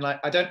 and like,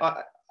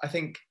 I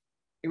think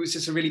it was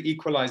just a really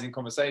equalizing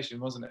conversation,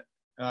 wasn't it?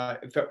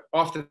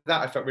 After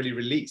that, I felt really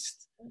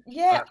released.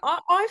 Yeah,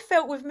 I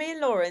felt with me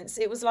and Laurence,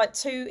 it was like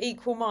two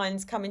equal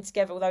minds coming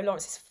together, although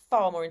Laurence is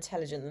far more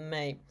intelligent than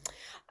me.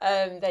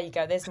 There you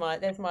go. There's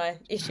my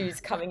issues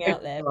coming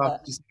out there.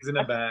 But She's in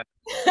a bed.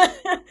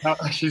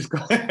 She's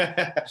got.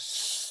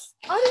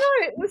 I don't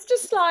know. It was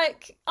just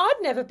like I'd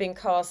never been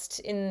cast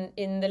in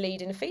the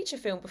lead in a feature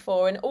film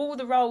before, and all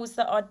the roles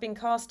that I'd been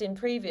cast in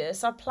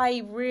previous, I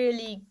play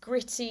really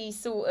gritty,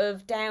 sort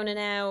of down and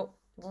out,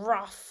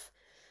 rough,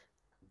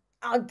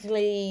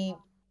 ugly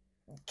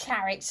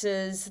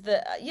characters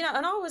that, you know.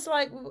 And I was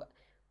like,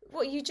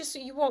 what, you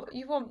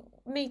want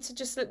me to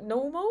just look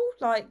normal,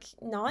 like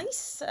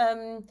nice?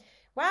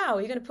 Wow,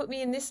 you're going to put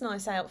me in this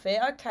nice outfit,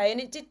 okay?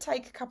 And it did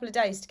take a couple of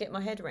days to get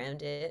my head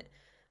around it.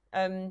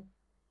 Um,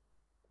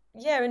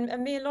 yeah,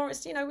 and me and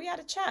Laurence, you know, we had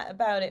a chat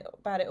about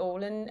it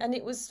all, and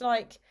it was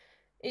like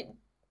it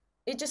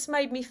it just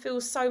made me feel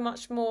so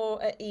much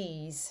more at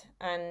ease,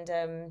 and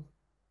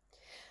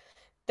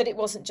that it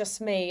wasn't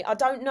just me. I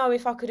don't know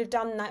if I could have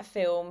done that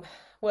film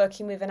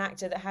working with an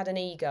actor that had an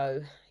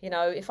ego. You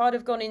know, if I'd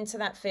have gone into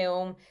that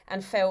film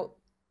and felt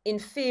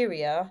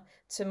inferior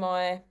to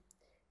my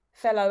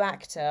fellow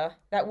actor,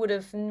 that would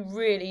have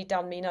really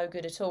done me no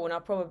good at all, and I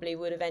probably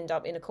would have ended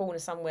up in a corner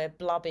somewhere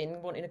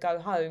blubbing, wanting to go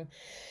home.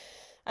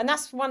 And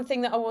that's one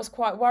thing that I was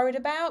quite worried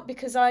about,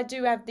 because I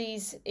do have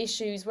these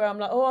issues where I'm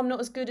like, oh, I'm not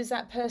as good as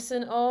that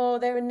person. Oh,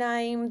 they're a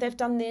name. They've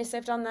done this.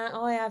 They've done that.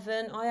 I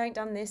haven't. I ain't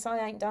done this. I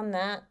ain't done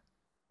that.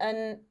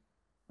 And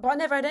but I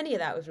never had any of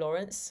that with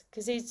Laurence,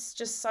 because he's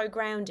just so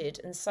grounded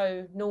and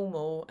so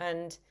normal,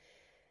 and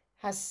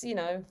has, you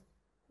know,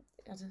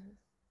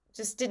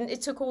 just didn't.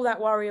 It took all that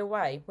worry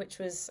away, which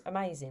was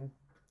amazing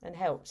and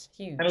helped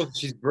huge. And also,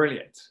 she's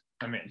brilliant.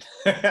 I mean,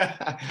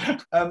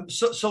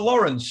 so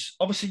Laurence,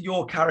 obviously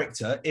your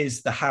character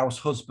is the house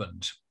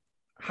husband.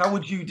 How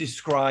would you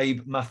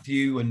describe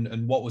Matthew,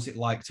 and what was it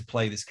like to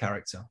play this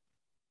character?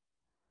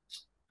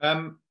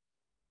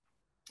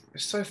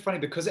 It's so funny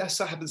because it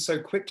happened so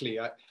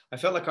quickly. I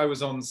felt like I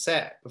was on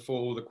set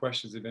before all the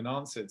questions had been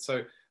answered.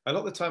 So a lot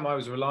of the time I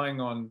was relying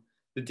on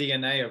the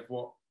DNA of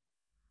what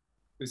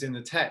was in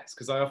the text,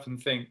 because I often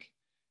think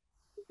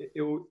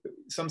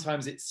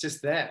sometimes it's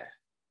just there.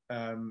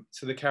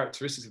 So the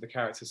characteristics of the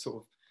character sort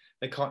of,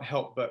 they can't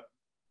help but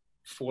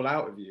fall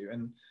out of you.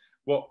 And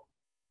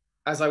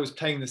as I was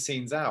playing the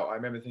scenes out, I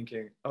remember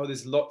thinking, oh,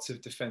 there's lots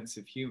of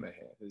defensive humor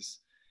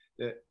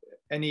here.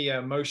 Any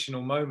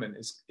emotional moment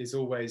is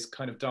always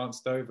kind of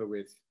danced over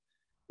with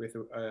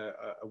a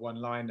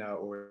one-liner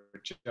or a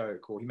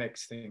joke, or he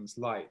makes things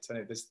light. I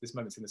know there's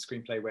moments in the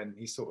screenplay when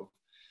he's sort of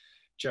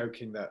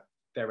joking that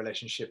their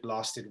relationship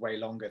lasted way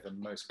longer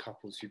than most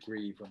couples who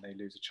grieve when they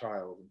lose a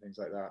child and things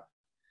like that.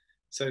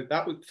 So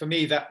that was, for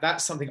me,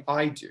 that's something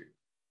I do.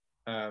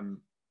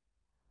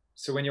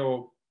 So when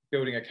you're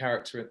building a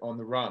character on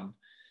the run,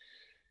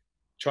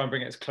 try and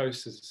bring it as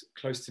close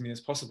to me as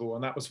possible.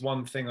 And that was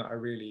one thing that I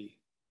really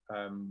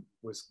that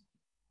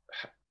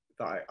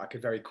I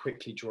could very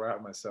quickly draw out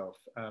of myself.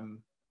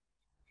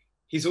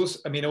 He's also,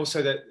 I mean,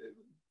 also that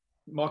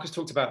Marcus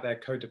talked about their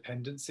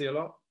codependency a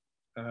lot.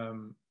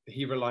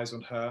 He relies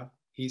on her.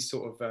 He's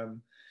sort of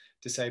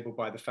disabled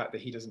by the fact that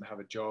he doesn't have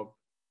a job,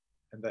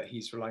 and that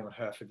he's relying on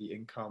her for the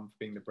income, for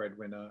being the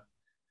breadwinner.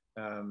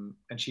 And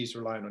she's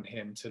relying on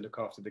him to look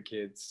after the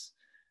kids.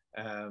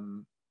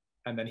 And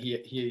then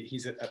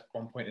he's at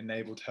one point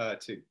enabled her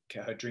to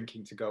get her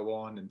drinking to go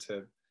on and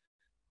to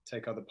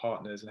take other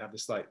partners and have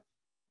this like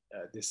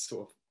this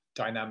sort of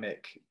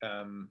dynamic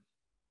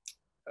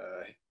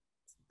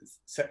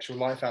sexual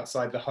life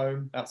outside the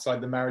home,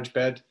 outside the marriage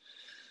bed.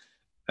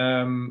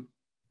 What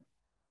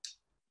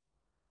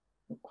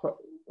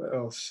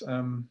else?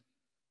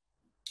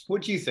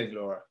 What do you think,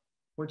 Laura?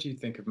 What do you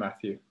think of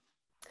Matthew?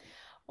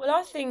 Well,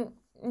 I think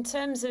in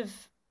terms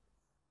of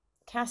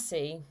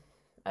Cassie,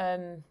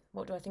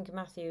 what do I think of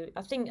Matthew?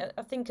 I think at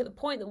the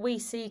point that we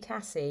see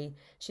Cassie,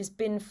 she's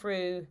been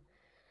through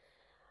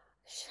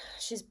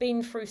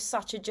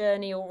such a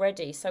journey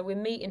already. So we're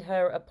meeting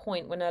her at a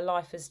point when her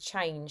life has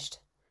changed.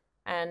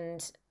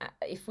 And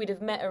if we'd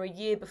have met her a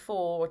year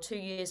before or 2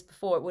 years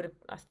before,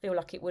 I feel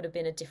like it would have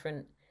been a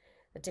different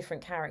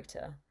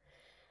character.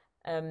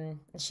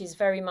 She's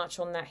very much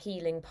on that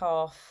healing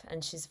path,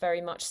 and she's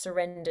very much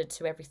surrendered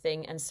to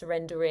everything and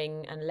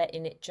surrendering and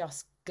letting it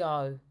just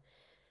go.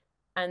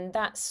 And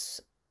that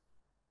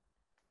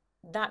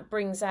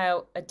brings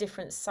out a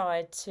different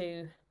side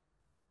to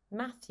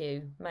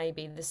Matthew,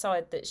 maybe the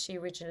side that she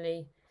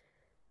originally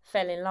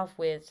fell in love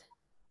with.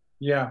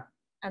 Yeah.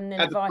 And then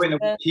at the point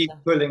of he's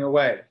pulling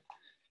away,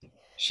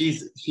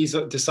 she's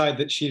decided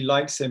that she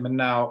likes him, and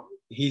now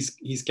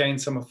he's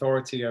gained some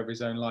authority over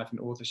his own life and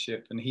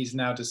authorship, and he's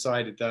now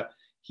decided that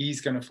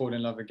he's going to fall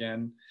in love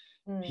again.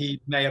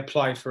 He may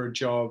apply for a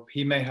job,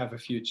 he may have a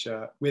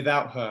future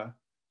without her.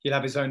 He'll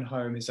have his own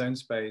home, his own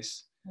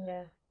space.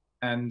 Yeah.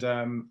 And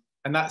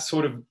that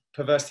sort of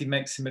perversely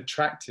makes him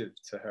attractive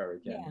to her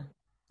again. Yeah,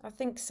 I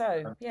think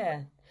so.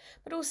 Yeah,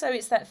 but also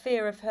it's that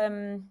fear of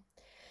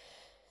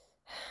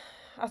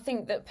I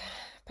think that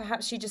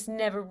perhaps she just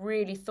never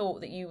really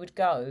thought that you would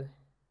go.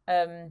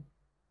 And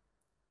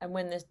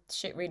when the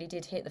shit really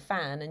did hit the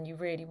fan, and you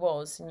really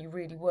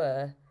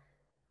were,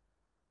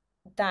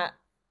 that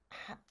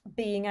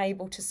being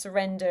able to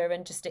surrender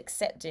and just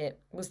accept it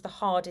was the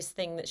hardest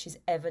thing that she's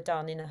ever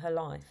done in her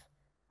life.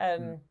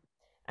 And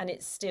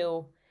it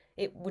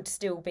would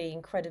still be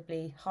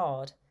incredibly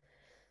hard.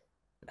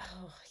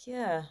 Oh,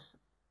 yeah.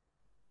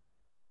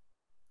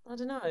 I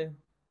don't know.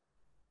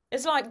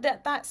 It's like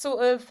that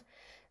sort of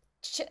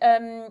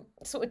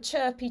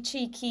chirpy,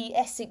 cheeky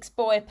Essex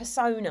boy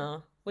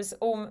persona was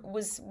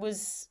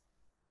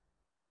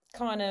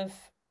kind of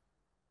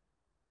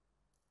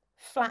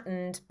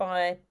flattened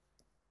by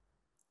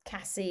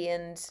Cassie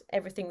and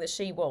everything that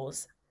she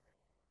was.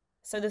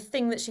 So the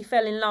thing that she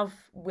fell in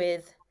love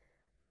with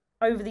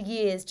over the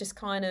years just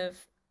kind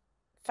of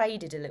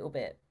faded a little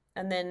bit.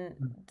 And then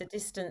the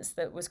distance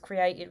that was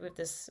created with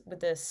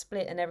the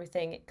split and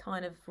everything, it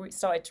kind of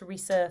started to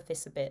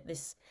resurface a bit.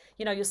 This,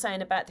 you're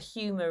saying about the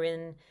humour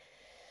in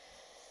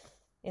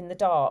the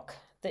dark,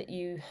 that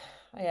I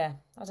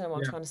don't know what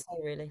I'm trying to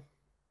say really.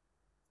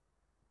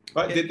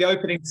 But the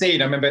opening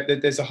scene, I remember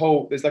there's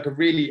like a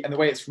really, and the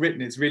way it's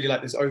written, it's really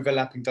like this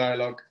overlapping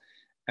dialogue,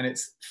 and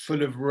it's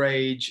full of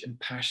rage and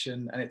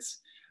passion. And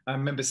I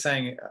remember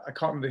saying, I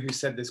can't remember who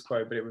said this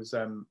quote, but it was,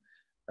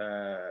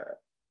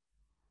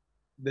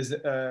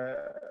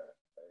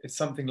 it's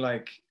something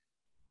like,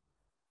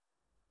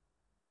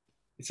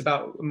 it's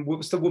about,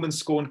 what's the woman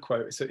scorned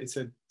quote?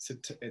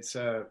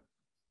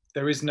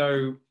 There is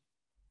no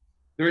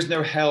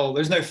hell,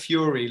 there's no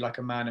fury like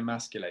a man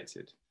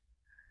emasculated,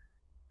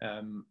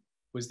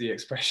 was the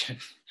expression.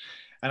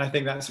 And I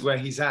think that's where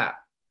he's at.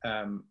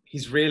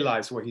 He's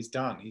realized what he's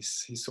done.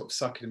 He's sort of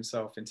sucked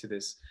himself into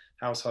this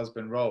house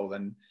husband role,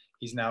 and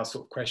he's now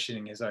sort of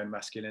questioning his own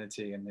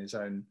masculinity and his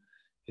own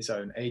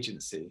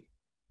agency.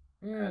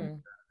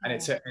 And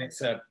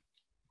it's a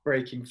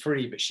breaking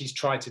free, but she's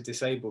tried to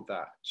disable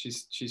that.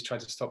 She's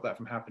tried to stop that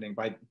from happening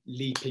by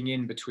leaping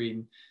in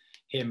between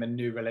him and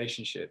new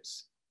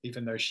relationships,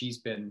 even though she's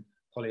been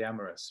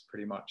polyamorous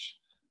pretty much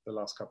the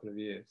last couple of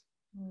years.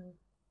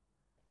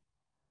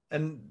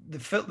 And the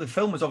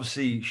film was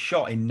obviously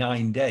shot in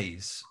 9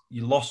 days.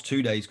 You lost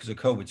 2 days because of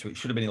COVID, so it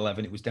should have been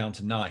 11. It was down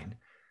to 9.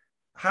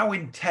 How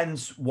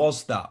intense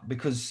was that?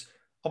 Because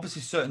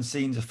obviously certain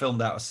scenes are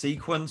filmed out of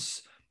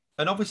sequence,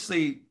 and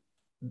obviously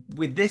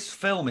with this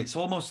film, it's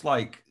almost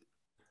like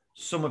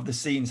some of the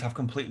scenes have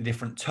completely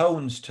different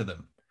tones to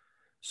them.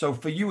 So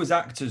for you as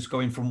actors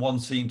going from one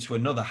scene to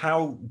another,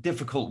 how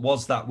difficult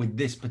was that with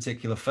this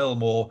particular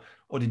film, or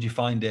did you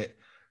find it,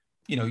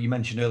 you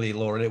mentioned earlier,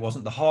 Laura, it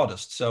wasn't the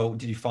hardest. So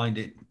did you find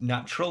it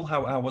natural?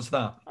 How was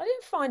that? I didn't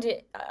don't find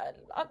it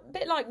a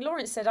bit like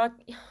Laurence said. I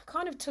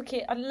kind of took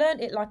it. I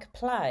learnt it like a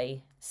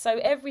play. So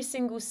every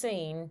single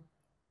scene,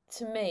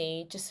 to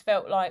me, just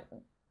felt like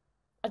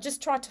I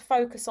just tried to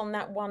focus on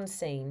that one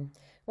scene.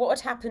 What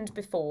had happened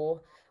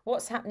before,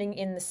 what's happening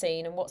in the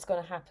scene, and what's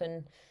going to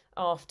happen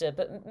after.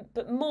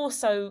 But more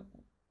so,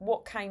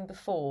 what came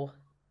before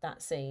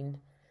that scene.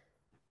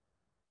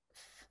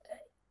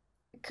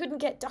 Couldn't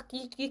get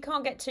you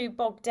can't get too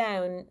bogged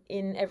down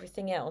in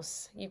everything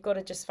else. You've got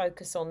to just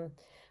focus on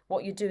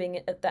what you're doing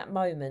at that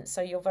moment,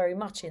 so you're very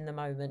much in the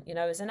moment. You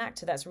know, as an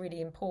actor, that's really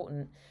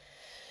important.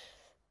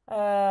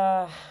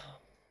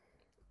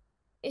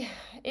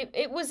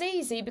 It was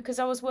easy because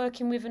I was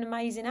working with an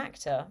amazing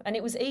actor, and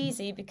it was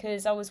easy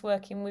because I was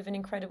working with an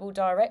incredible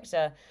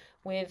director,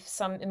 with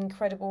some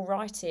incredible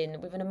writing,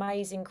 with an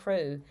amazing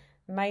crew,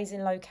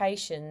 amazing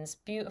locations,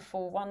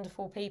 beautiful,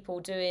 wonderful people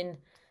doing.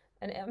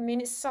 And I mean,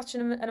 it's such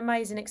an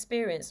amazing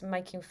experience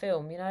making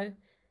film, you know.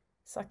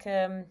 It's like,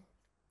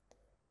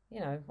 you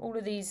know, all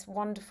of these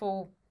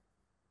wonderful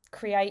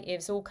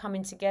creatives all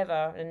coming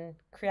together and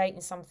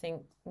creating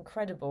something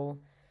incredible.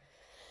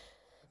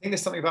 I think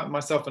there's something about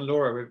myself and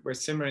Laura, we're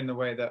similar in the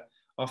way that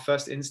our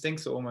first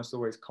instincts are almost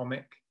always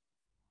comic.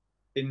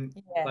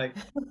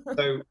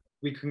 So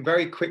we can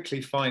very quickly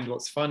find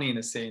what's funny in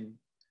a scene,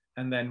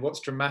 and then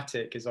what's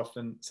dramatic is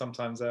often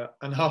sometimes an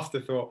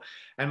afterthought.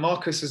 And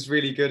Marcus was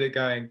really good at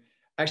going,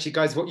 actually,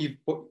 guys,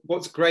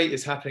 what's great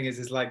is happening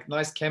is like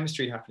nice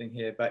chemistry happening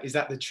here, but is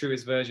that the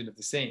truest version of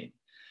the scene?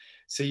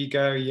 So you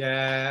go,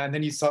 yeah, and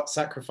then you start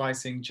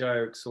sacrificing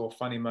jokes or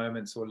funny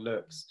moments or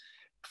looks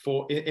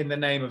in the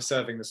name of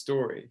serving the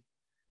story.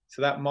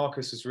 So that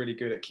Marcus was really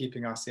good at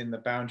keeping us in the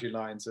boundary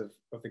lines of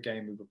the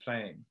game we were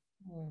playing.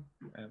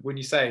 When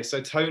you say,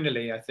 so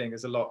tonally, I think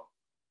there's a lot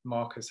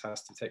Marcus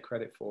has to take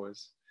credit for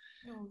us.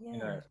 Oh, yeah. You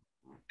know,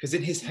 because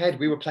in his head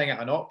we were playing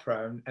out an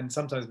opera, and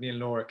sometimes me and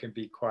Laura can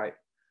be quite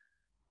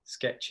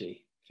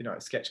sketchy, if you know,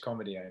 sketch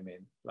comedy, I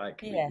mean,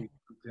 like, yeah. we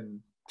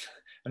can,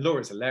 and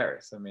Laura's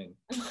hilarious, I mean.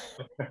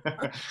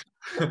 That's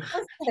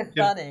so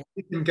funny.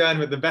 You can go in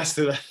with the best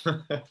of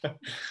them.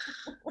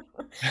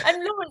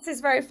 And Laurence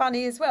is very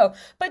funny as well.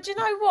 But do you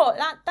know what?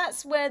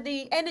 That's where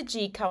the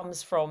energy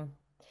comes from.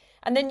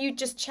 And then you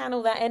just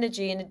channel that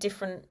energy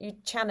you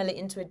channel it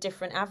into a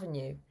different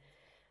avenue.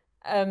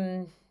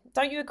 Don't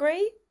you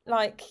agree?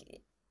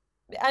 Like,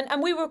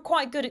 and we were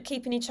quite good at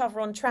keeping each other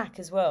on track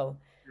as well.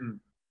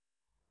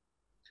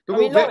 But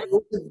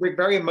we're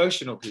very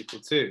emotional people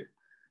too.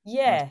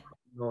 Yeah.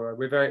 Laura,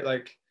 we're very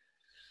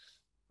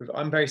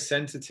I'm very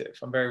sensitive.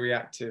 I'm very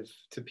reactive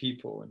to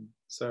people, and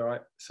so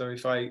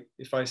if I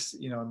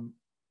you know, I'm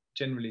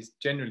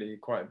generally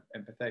quite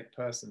an empathetic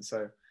person.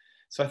 So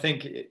I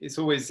think it's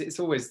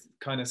always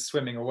kind of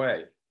swimming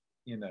away,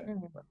 you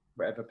know,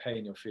 whatever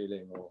pain you're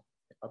feeling or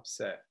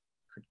upset,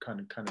 could kind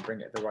of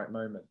bring it at the right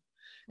moment.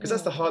 Because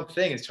that's the hard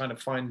thing, is trying to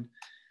find,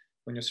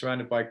 when you're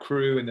surrounded by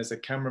crew and there's a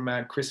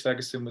cameraman. Chris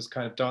Ferguson was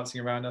kind of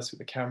dancing around us with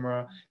the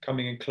camera,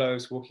 coming in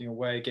close, walking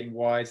away, getting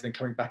wide, then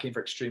coming back in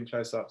for extreme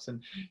close-ups.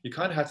 And you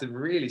kind of had to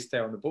really stay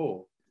on the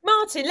ball.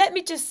 Martin, let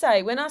me just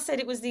say, when I said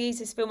it was the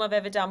easiest film I've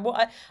ever done,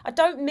 I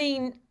don't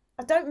mean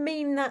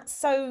that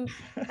so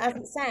as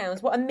it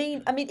sounds. What I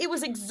mean, it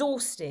was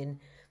exhausting.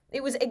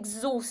 It was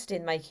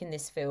exhausting making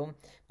this film,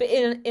 but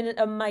in an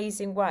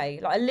amazing way.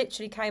 Like, I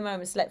literally came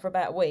home and slept for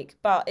about a week,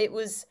 but it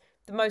was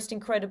the most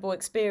incredible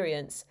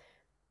experience.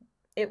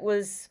 It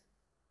was,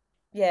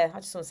 yeah, I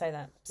just want to say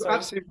that. You're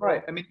absolutely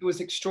right. I mean, it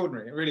was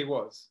extraordinary. It really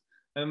was.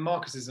 And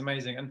Marcus is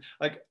amazing. And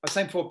like I was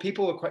saying before,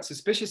 people are quite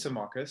suspicious of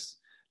Marcus.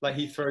 Like,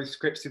 he throws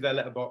scripts through their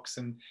letterbox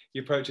and he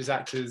approaches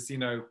actors, you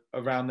know,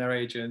 around their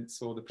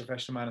agents or the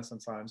professional manner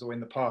sometimes, or in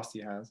the past he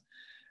has.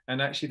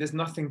 And actually, there's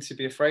nothing to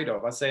be afraid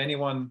of. I'd say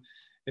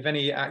if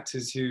any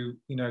actors who,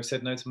 you know,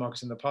 said no to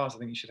Marcus in the past, I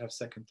think you should have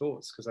second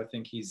thoughts, because I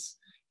think he's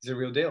a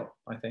real deal,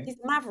 I think. He's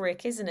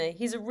maverick, isn't he?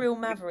 He's a real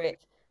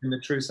maverick. In the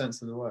true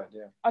sense of the word,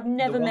 yeah. I've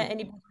never met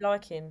anybody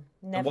like him.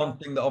 Never. The one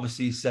thing that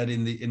obviously he said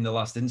in the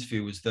last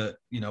interview was that,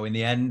 you know, in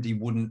the end, he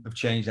wouldn't have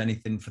changed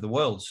anything for the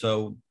world.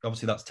 So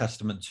obviously that's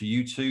testament to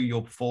you two,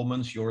 your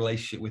performance, your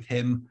relationship with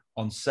him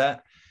on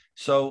set.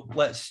 So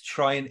let's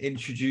try and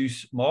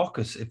introduce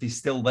Marcus, if he's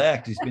still there,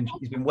 because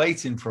he's been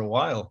waiting for a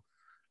while.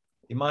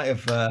 He might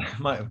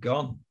have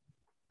gone.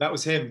 That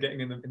was him getting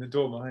in the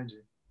door behind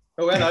you.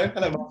 Oh,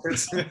 hello,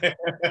 Marcus.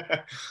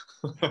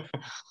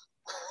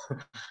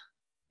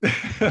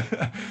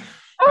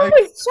 Oh,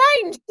 he's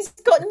changed. He's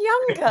gotten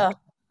younger.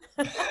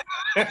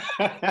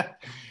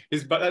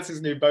 That's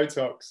his new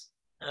Botox.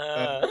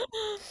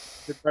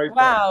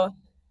 Wow.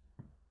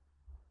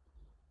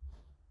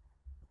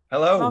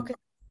 Hello.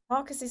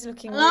 Marcus is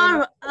looking. Hello.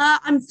 Really...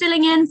 I'm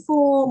filling in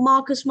for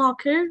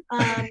Markou.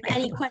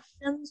 Any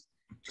questions?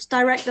 Just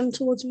direct them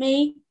towards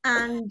me,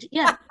 and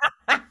yeah.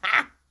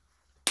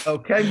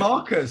 Okay,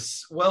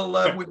 Marcus.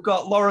 Well, we've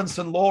got Laurence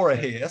and Laura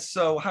here.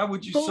 So how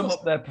would you sum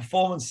up their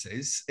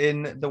performances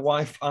in The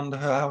Wife and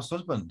Her House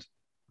Husband?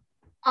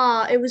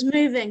 It was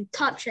moving,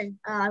 touching,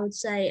 I would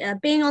say.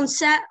 Being on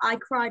set, I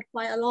cried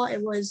quite a lot.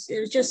 It was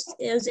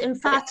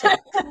emphatic.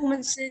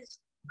 Performances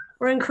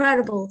were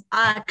incredible.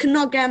 I could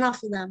not get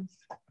enough of them.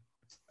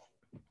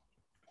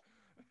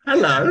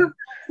 Hello.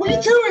 What are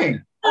you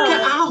doing?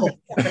 Get out.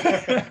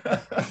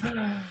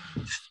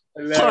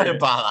 Sorry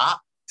about that.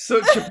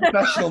 Such a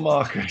professional,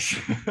 Marcus.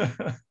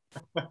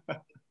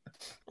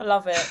 I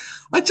love it.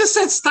 I just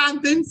said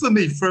stand in for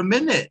me for a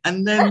minute,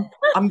 and then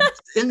I'm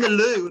in the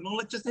loo, and all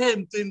I just hear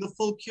him doing the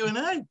full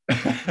Q&A.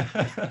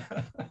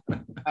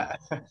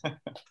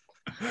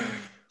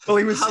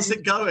 Well, How's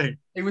it going?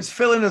 He was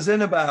filling us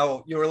in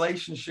about your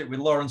relationship with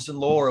Laurence and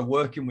Laura,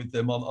 working with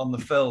them on the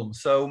film.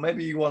 So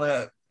maybe you want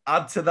to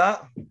add to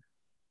that?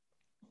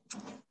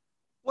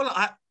 Well,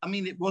 I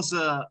mean, it was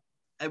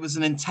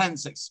an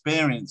intense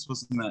experience,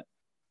 wasn't it?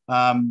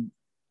 I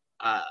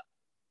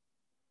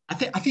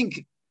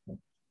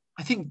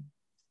think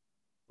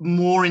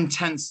more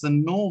intense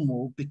than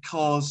normal,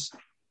 because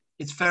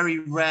it's very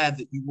rare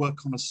that you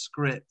work on a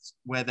script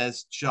where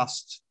there's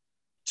just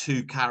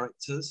two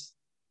characters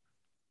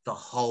the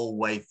whole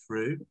way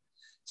through.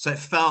 So it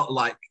felt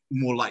like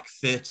more like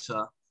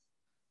theatre,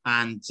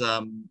 and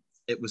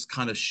it was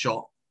kind of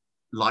shot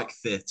like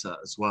theatre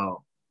as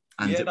well.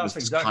 And it was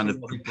exactly kind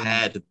of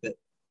prepared a bit.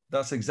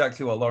 That's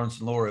exactly what Laurence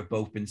and Laura have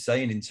both been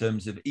saying in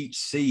terms of each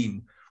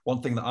scene.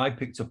 One thing that I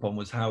picked up on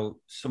was how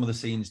some of the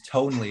scenes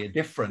tonally are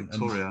different.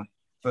 Victoria.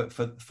 And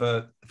for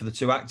the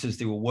two actors,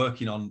 they were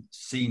working on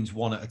scenes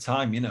one at a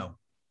time, you know.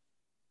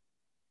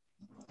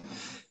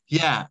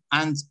 Yeah,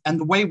 and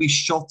the way we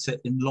shot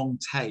it in long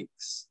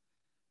takes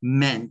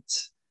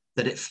meant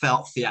that it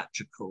felt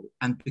theatrical.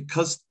 And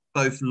because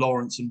both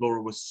Laurence and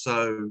Laura were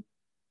so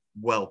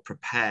well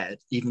prepared,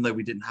 even though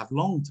we didn't have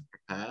long to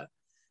prepare,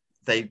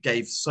 they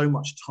gave so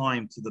much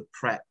time to the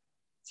prep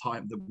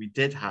time that we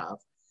did have,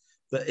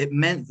 that it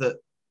meant that,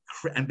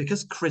 and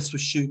because Chris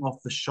was shooting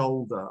off the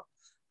shoulder,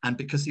 and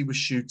because he was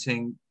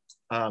shooting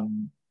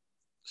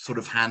sort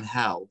of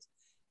handheld,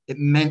 it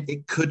meant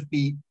it could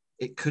be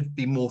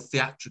more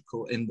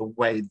theatrical in the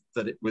way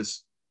that it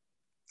was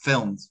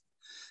filmed.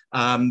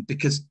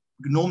 Because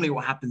normally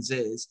what happens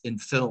is, in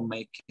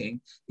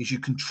filmmaking, is you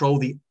control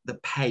the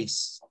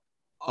pace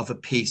of a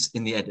piece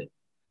in the edit.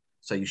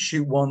 So you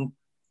shoot one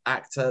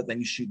actor, then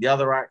you shoot the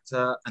other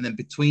actor, and then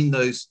between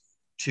those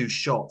two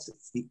shots,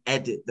 it's the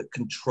edit that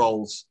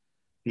controls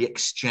the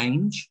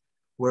exchange.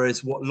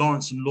 Whereas what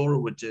Laurence and Laura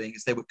were doing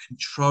is they were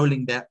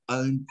controlling their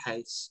own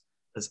pace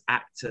as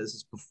actors,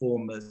 as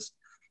performers,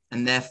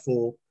 and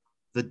therefore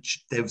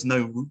there was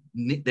no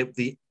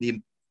the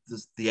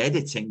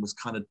editing was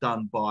kind of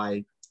done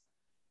by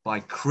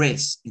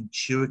Chris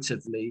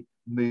intuitively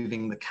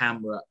moving the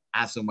camera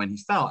as and when he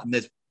felt. And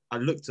I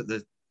looked at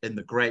we're in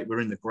the grade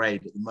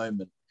at the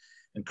moment,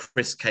 and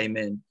Chris came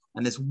in,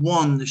 and there's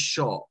one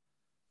shot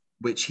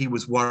which he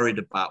was worried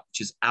about,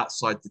 which is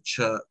outside the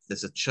church.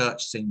 There's a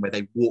church scene where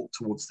they walk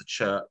towards the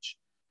church.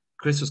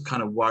 Chris was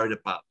kind of worried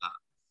about that,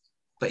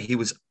 but he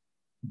was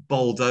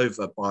bowled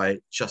over by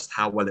just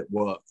how well it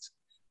worked.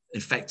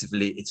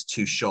 Effectively, it's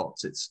two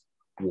shots. It's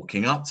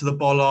walking up to the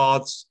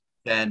bollards,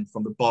 then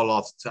from the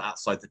bollards to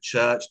outside the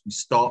church, you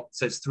stop.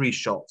 So it's three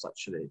shots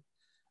actually.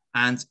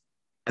 And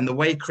the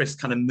way Chris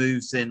kind of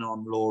moves in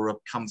on Laura,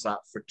 comes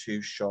out for a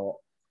two shot,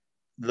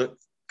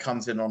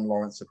 comes in on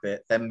Laurence a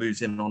bit, then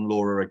moves in on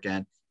Laura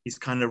again. He's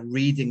kind of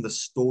reading the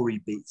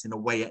story beats in a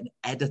way an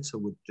editor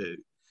would do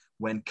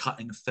when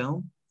cutting a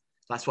film.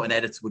 That's what an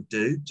editor would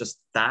do, just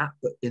that,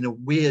 but in a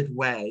weird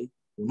way,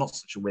 well, not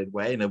such a weird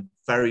way, in a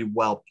very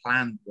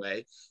well-planned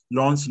way.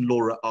 Laurence and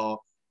Laura are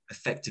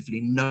effectively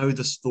know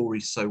the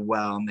story so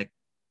well, and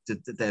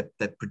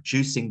they're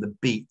producing the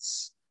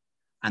beats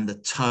and the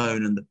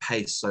tone and the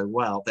pace so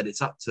well that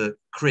it's up to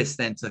Chris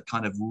then to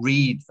kind of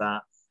read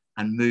that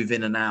and move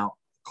in and out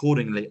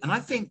accordingly. And I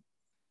think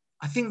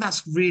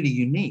that's really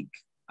unique,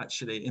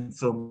 actually, in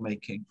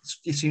filmmaking.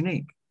 It's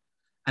unique.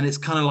 And it's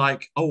kind of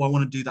like, oh, I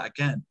want to do that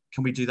again.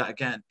 Can we do that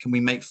again? Can we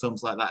make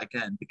films like that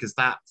again? Because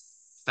that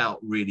felt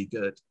really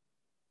good.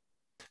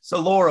 So,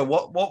 Laura,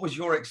 what was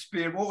your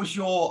experience? What was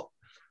your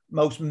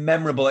most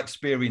memorable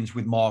experience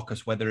with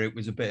Marcus? Whether it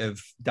was a bit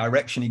of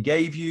direction he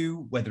gave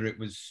you, whether it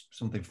was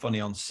something funny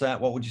on set,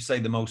 what would you say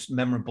the most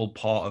memorable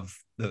part of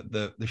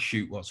the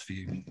shoot was for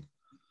you?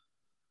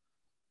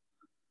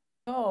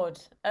 God,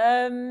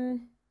 do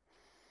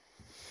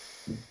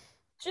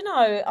you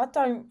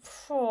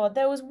know?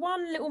 There was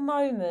one little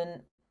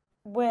moment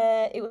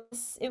where it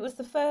was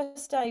the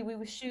first day we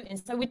were shooting.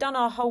 So we'd done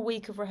our whole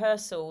week of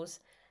rehearsals,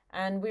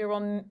 and we were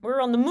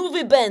on the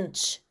movie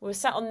bench. We were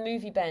sat on the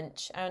movie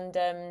bench, and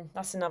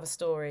that's another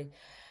story.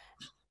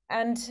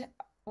 And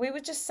we were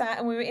just sat,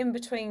 and we were in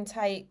between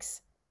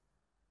takes,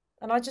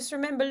 and I just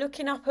remember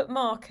looking up at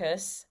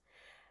Marcus,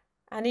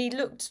 and he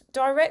looked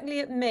directly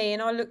at me,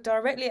 and I looked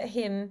directly at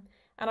him.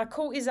 And I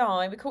caught his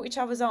eye, we caught each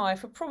other's eye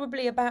for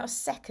probably about a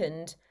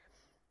second.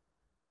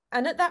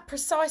 And at that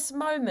precise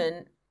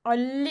moment, I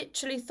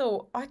literally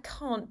thought, I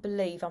can't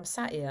believe I'm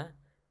sat here.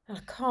 And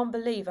I can't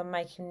believe I'm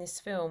making this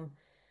film.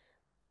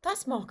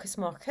 That's Marcus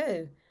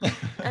Markou.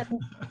 And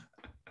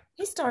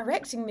he's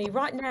directing me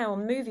right now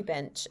on Movie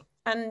Bench.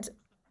 And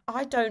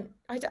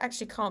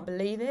actually can't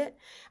believe it.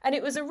 And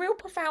it was a real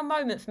profound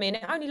moment for me. And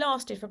it only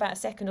lasted for about a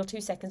second or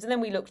 2 seconds. And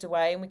then we looked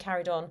away and we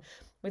carried on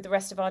with the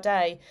rest of our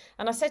day.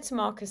 And I said to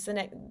Marcus the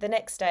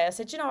next day, I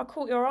said, I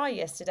caught your eye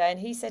yesterday. And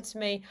he said to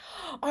me,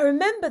 I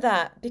remember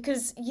that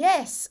because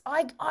yes,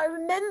 I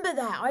remember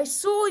that. I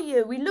saw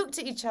you. We looked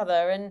at each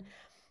other and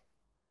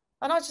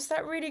I just,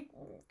 that really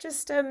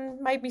just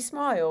made me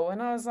smile.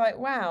 And I was like,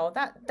 wow,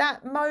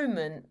 that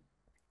moment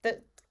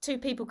that two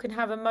people can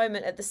have a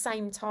moment at the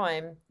same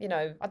time,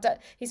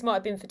 his might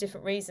have been for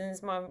different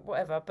reasons,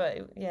 whatever,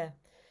 but yeah.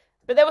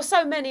 But there were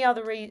so many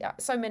other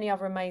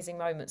amazing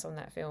moments on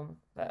that film.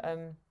 But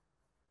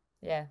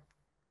yeah,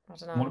 I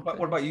don't know.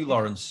 What about you,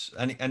 Laurence?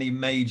 Any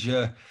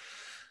major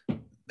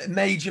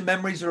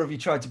memories, or have you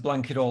tried to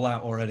blank it all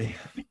out already?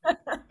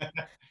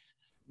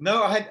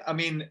 No, I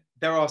mean,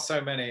 there are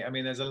so many. I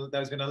mean,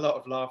 there's been a lot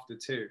of laughter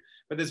too,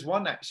 but there's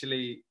one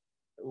actually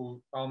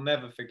I'll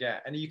never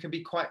forget. And you can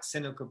be quite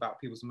cynical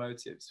about people's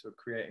motives for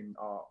creating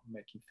art,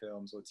 making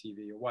films or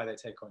TV, or why they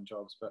take on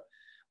jobs. But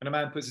when a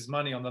man puts his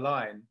money on the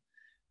line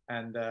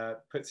and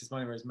puts his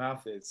money where his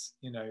mouth is,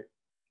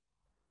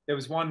 there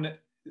was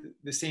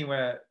the scene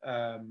where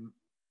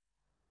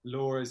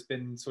Laura's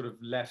been sort of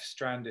left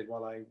stranded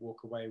while I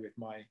walk away with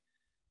my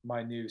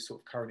new sort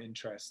of current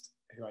interest,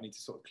 who I need to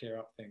sort of clear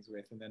up things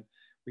with. And then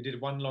we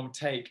did one long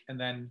take, and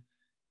then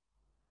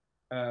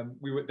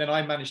then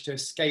I managed to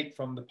escape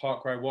from the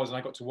park where I was, and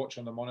I got to watch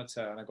on the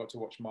monitor, and I got to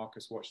watch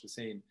Marcus watch the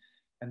scene.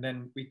 And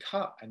then we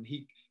cut, and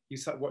he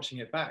started watching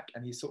it back,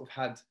 and he sort of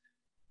had,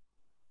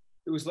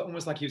 it was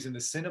almost like he was in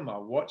the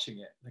cinema watching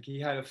it. Like he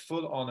had a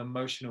full-on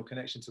emotional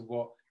connection to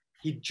what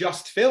he'd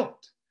just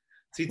filmed.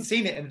 So he'd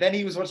seen it, and then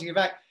he was watching it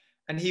back,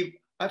 and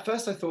at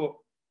first I thought,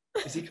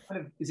 is he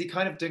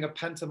kind of doing a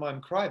pantomime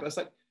cry? But I was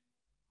like,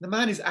 the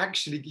man he's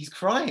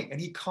crying,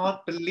 and he can't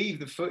believe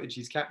the footage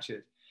he's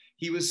captured.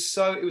 It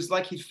was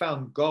like he'd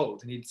found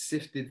gold and he'd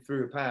sifted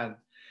through a pan.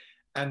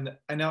 And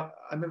I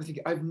remember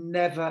thinking, I've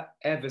never,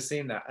 ever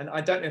seen that. And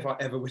I don't know if I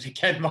ever would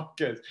again,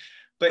 Marcus,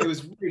 but it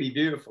was really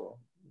beautiful.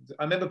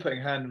 I remember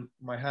putting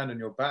my hand on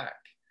your back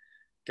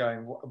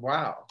going,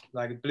 wow,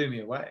 like it blew me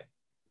away.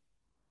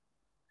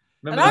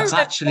 Remember, it's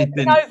actually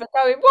been over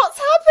going, what's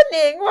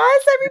happening? Why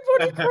is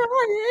everybody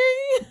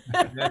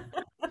crying?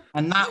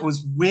 And that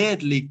was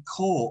weirdly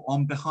caught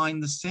on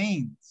behind the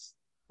scenes.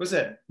 Was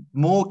it?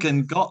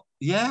 Morgan got,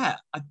 yeah.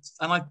 I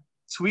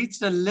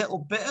tweeted a little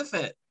bit of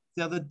it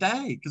the other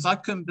day because I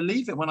couldn't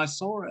believe it when I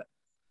saw it.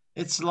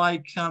 It's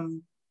like, yeah,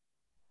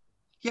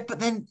 but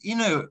then,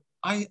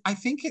 I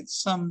think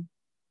it's,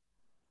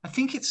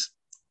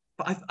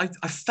 but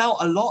I felt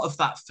a lot of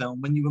that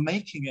film when you were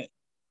making it,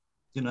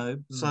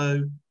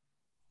 so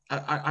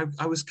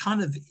I was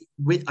kind of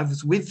I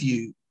was with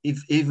you,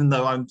 even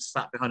though I'm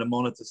sat behind a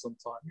monitor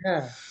sometimes.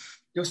 Yeah,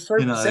 you're so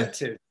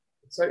receptive.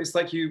 So it's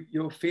like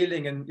you're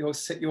feeling, and you have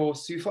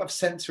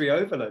sensory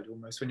overload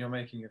almost when you're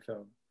making a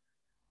film.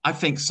 I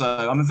think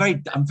so. I'm a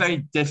very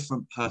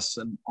different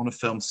person on a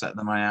film set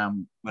than I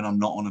am when I'm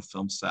not on a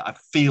film set. I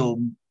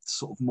feel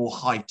sort of more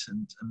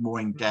heightened and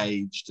more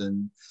engaged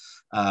and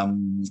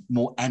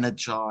more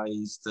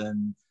energized,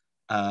 and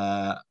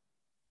I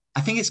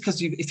think it's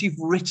because if you've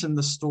written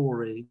the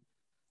story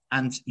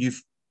and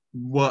you've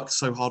worked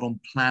so hard on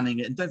planning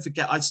it, and don't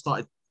forget, I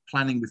started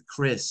planning with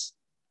Chris,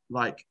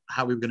 like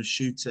how we were going to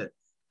shoot it,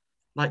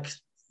 like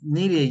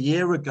nearly a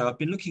year ago. I've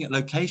been looking at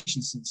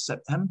locations since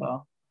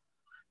September,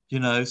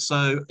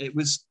 so it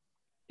was,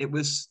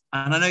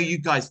 and I know you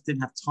guys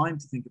didn't have time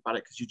to think about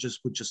it because you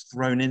were just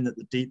thrown in at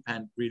the deep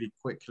end really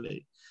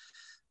quickly.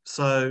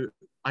 So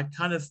I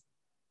wrote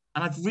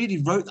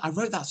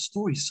that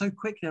story so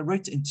quickly. I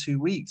wrote it in 2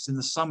 weeks in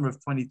the summer of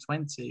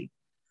 2020.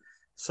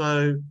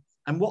 So,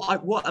 and what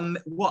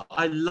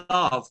I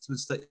loved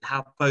was that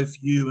how both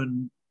you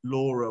and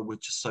Laura were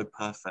just so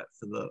perfect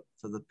for the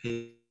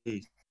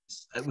piece.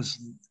 It was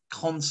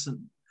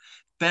constant.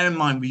 Bear in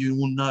mind, you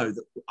all know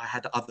that I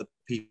had other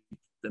people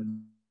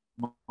in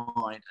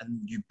mind,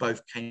 and you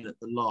both came at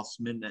the last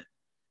minute.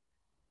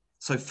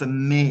 So for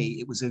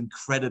me, it was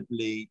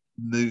incredibly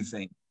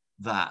moving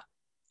that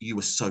you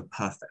were so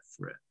perfect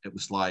for it. It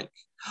was like,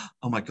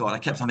 oh my God, I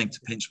kept having to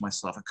pinch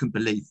myself. I couldn't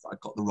believe I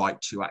got the right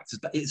two actors,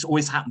 but it's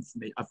always happened for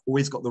me. I've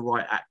always got the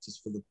right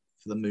actors for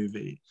the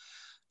movie,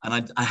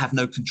 and I have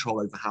no control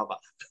over how that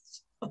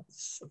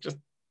happens.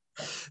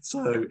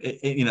 So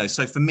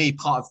for me,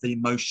 part of the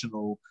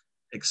emotional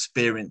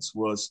experience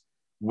was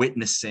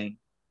witnessing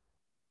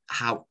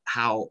how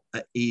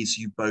at ease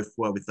you both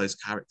were with those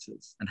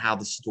characters and how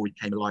the story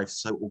came alive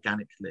so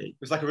organically.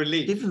 It was like a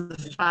relief. Given the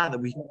fact that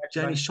we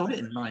only shot it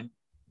in 9.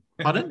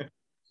 Pardon? It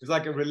was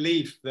like a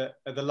relief that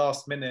at the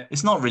last minute.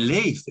 It's not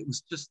relief. It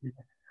was just.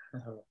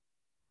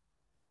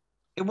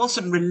 It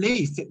wasn't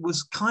relief. It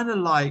was kind of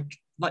like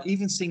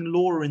even seeing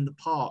Laura in the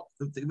park.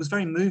 It was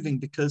very moving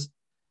because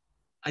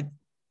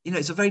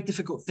it's a very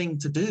difficult thing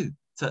to do,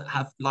 to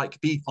have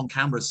be on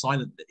camera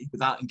silently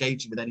without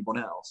engaging with anyone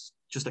else,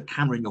 just a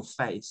camera in your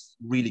face,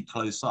 really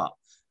close up,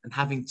 and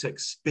having to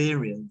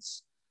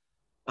experience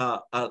a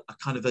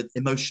kind of an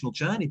emotional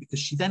journey, because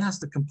she then has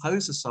to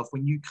compose herself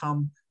when you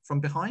come from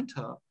behind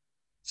her.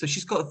 So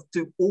she's got to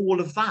do all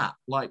of that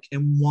like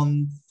in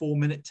 1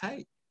 4-minute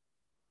take.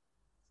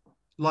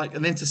 Like,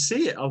 and then to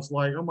see it, I was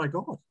like, oh my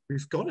God,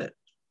 we've got it.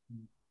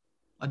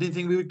 I didn't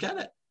think we would get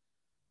it,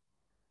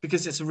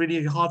 because it's a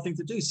really hard thing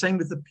to do. Same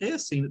with the pier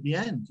scene at the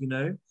end, you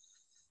know.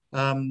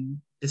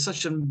 It's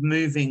such a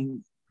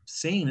moving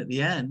scene at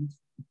the end.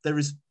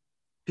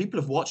 People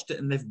have watched it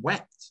and they've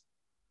wept,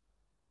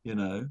 you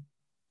know.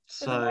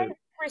 So the way that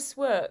Chris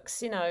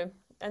works, you know,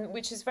 and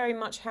which is very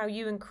much how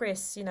you and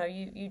Chris, you know,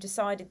 you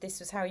decided this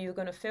was how you were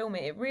going to film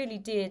it. It really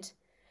did.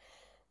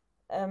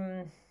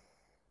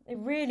 It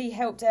really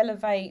helped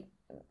elevate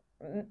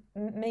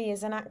me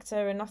as an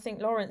actor, and I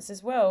think Laurence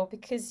as well,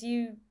 because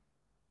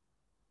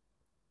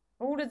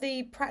all of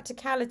the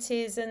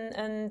practicalities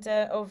and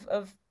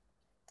of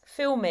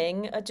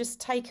filming are just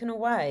taken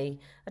away.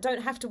 I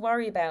don't have to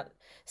worry about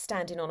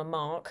standing on a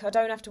mark. I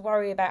don't have to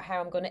worry about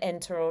how I'm going to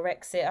enter or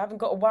exit. I haven't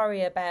got to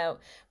worry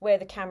about where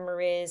the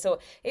camera is. Or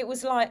it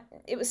was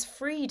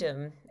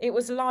freedom. It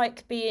was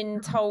like being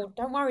told,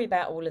 don't worry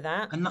about all of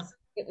that.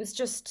 It was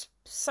just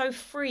so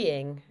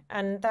freeing,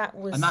 and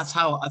that's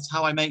how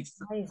I make.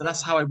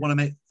 That's how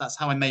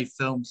I made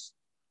films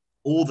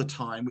all the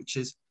time, which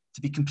is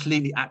to be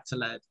completely actor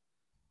led,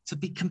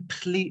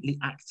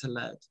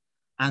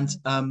 and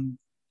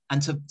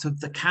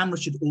the camera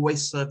should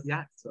always serve the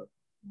actor,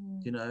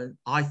 you know,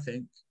 I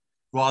think,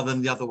 rather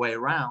than the other way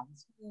around.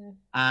 Yeah.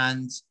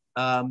 And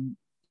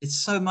it's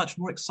so much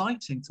more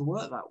exciting to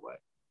work that way.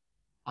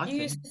 You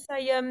used to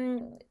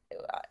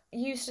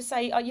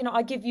say, you know,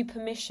 I give you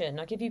permission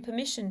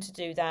to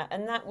do that,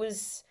 and that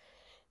was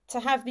to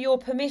have your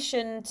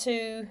permission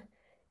to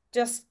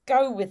just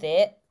go with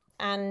it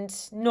and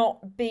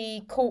not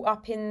be caught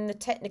up in the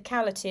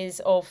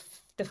technicalities of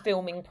the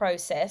filming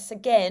process.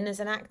 Again, as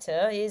an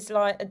actor, is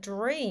like a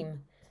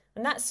dream,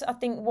 and that's, I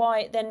think, why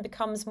it then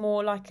becomes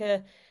more like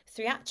a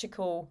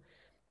theatrical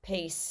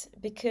piece,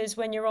 because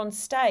when you're on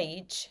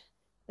stage,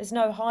 there's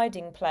no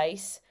hiding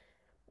place.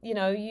 You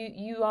know,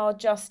 you are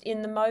just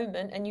in the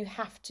moment, and you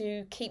have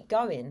to keep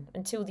going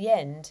until the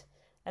end.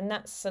 And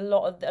that's a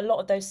lot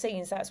of those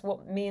scenes. That's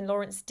what me and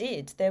Laurence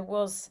did. There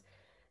was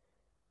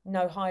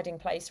no hiding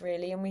place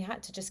really, and we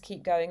had to just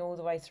keep going all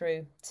the way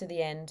through to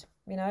the end.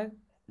 You know,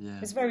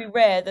 it's very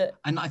rare that.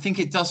 And I think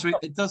it does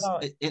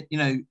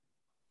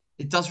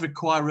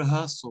require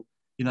rehearsal.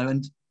 You know,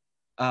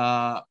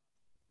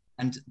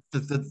 and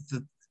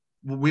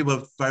we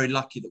were very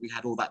lucky that we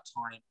had all that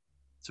time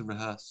to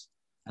rehearse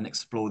and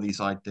explore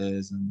these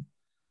ideas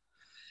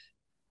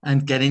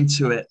and get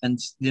into it. And,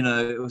 you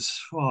know, it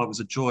was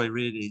a joy,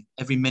 really.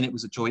 Every minute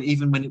was a joy,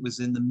 even when it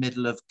was in the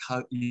middle of,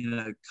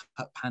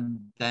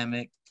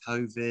 pandemic,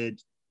 COVID,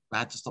 I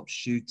had to stop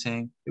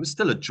shooting. It was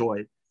still a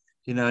joy,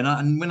 you know.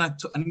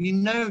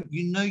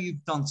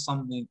 You've done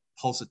something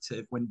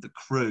positive when the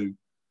crew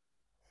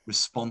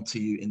respond to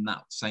you in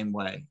that same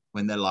way,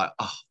 when they're like,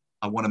 oh,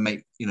 I want to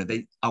make, you know,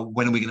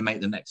 when are we going to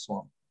make the next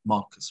one?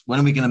 Marcus, when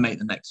are we going to make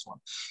the next one?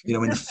 You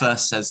know, when the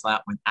first says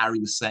that, when Ari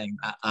was saying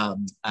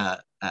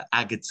that,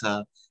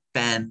 Agatha,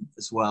 Ben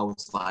as well,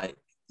 was like,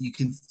 you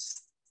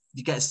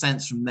get a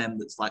sense from them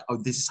that's like, oh,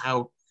 this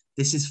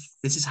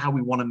is how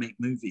we want to make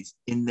movies,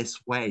 in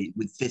this way,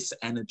 with this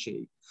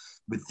energy,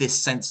 with this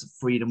sense of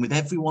freedom, with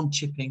everyone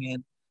chipping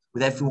in,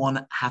 with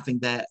everyone having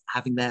their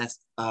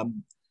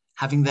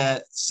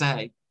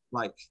say,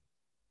 like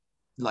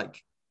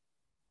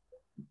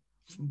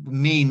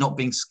me not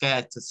being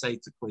scared to say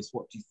to Chris,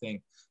 what do you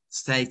think?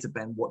 Say to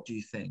Ben, what do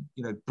you think?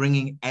 You know,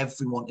 bringing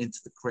everyone into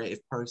the creative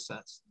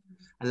process,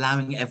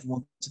 allowing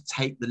everyone to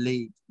take the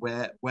lead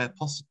where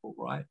possible,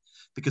 right?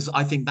 Because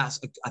I think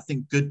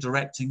good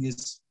directing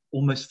is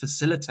almost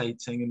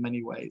facilitating, in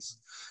many ways,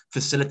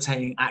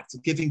 facilitating actor,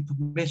 giving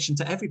permission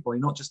to everybody,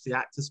 not just the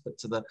actors, but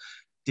to the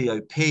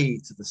DOP,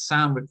 to the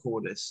sound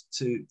recordist,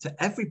 to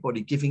everybody,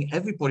 giving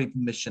everybody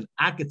permission,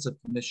 Agatha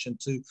permission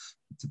to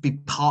be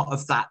part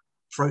of that,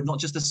 not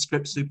just a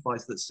script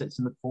supervisor that sits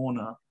in the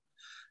corner,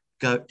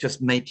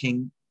 just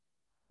making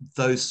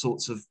those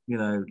sorts of, you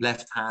know,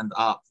 left hand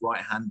up,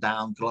 right hand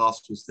down,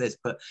 glass was this,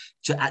 but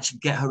to actually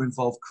get her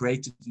involved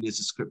creatively as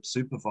a script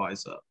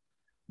supervisor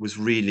was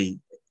really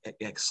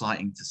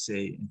exciting to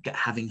see, and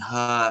having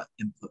her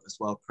input as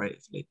well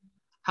creatively.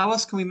 How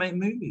else can we make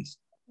movies?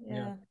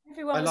 Yeah.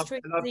 I love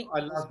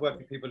working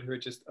with people who are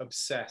just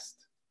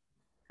obsessed,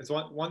 because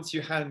once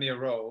you hand me a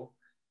role,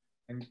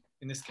 and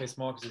in this case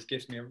Marcus has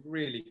gifted me a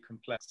really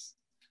complex,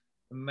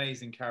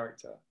 amazing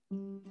character,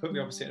 put me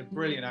opposite a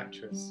brilliant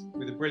actress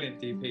with a brilliant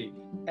DP,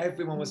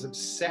 everyone was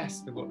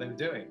obsessed with what they were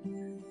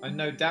doing. I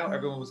no doubt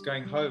everyone was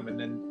going home, and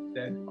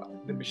then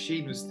the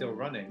machine was still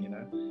running, you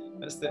know.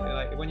 That's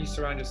like, when you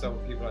surround yourself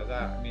with people like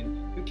that, I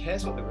mean, who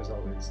cares what the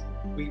result is?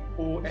 We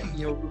all,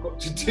 you know, we've got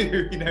to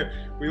do, you know,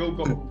 we all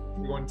got what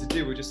we wanted to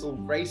do. We're just all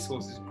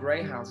racehorses,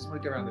 greyhounds, just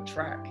want to go around the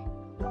track.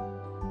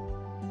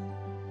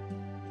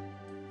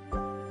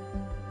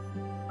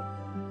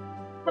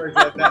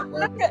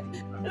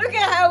 Look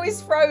at how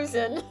he's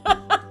frozen.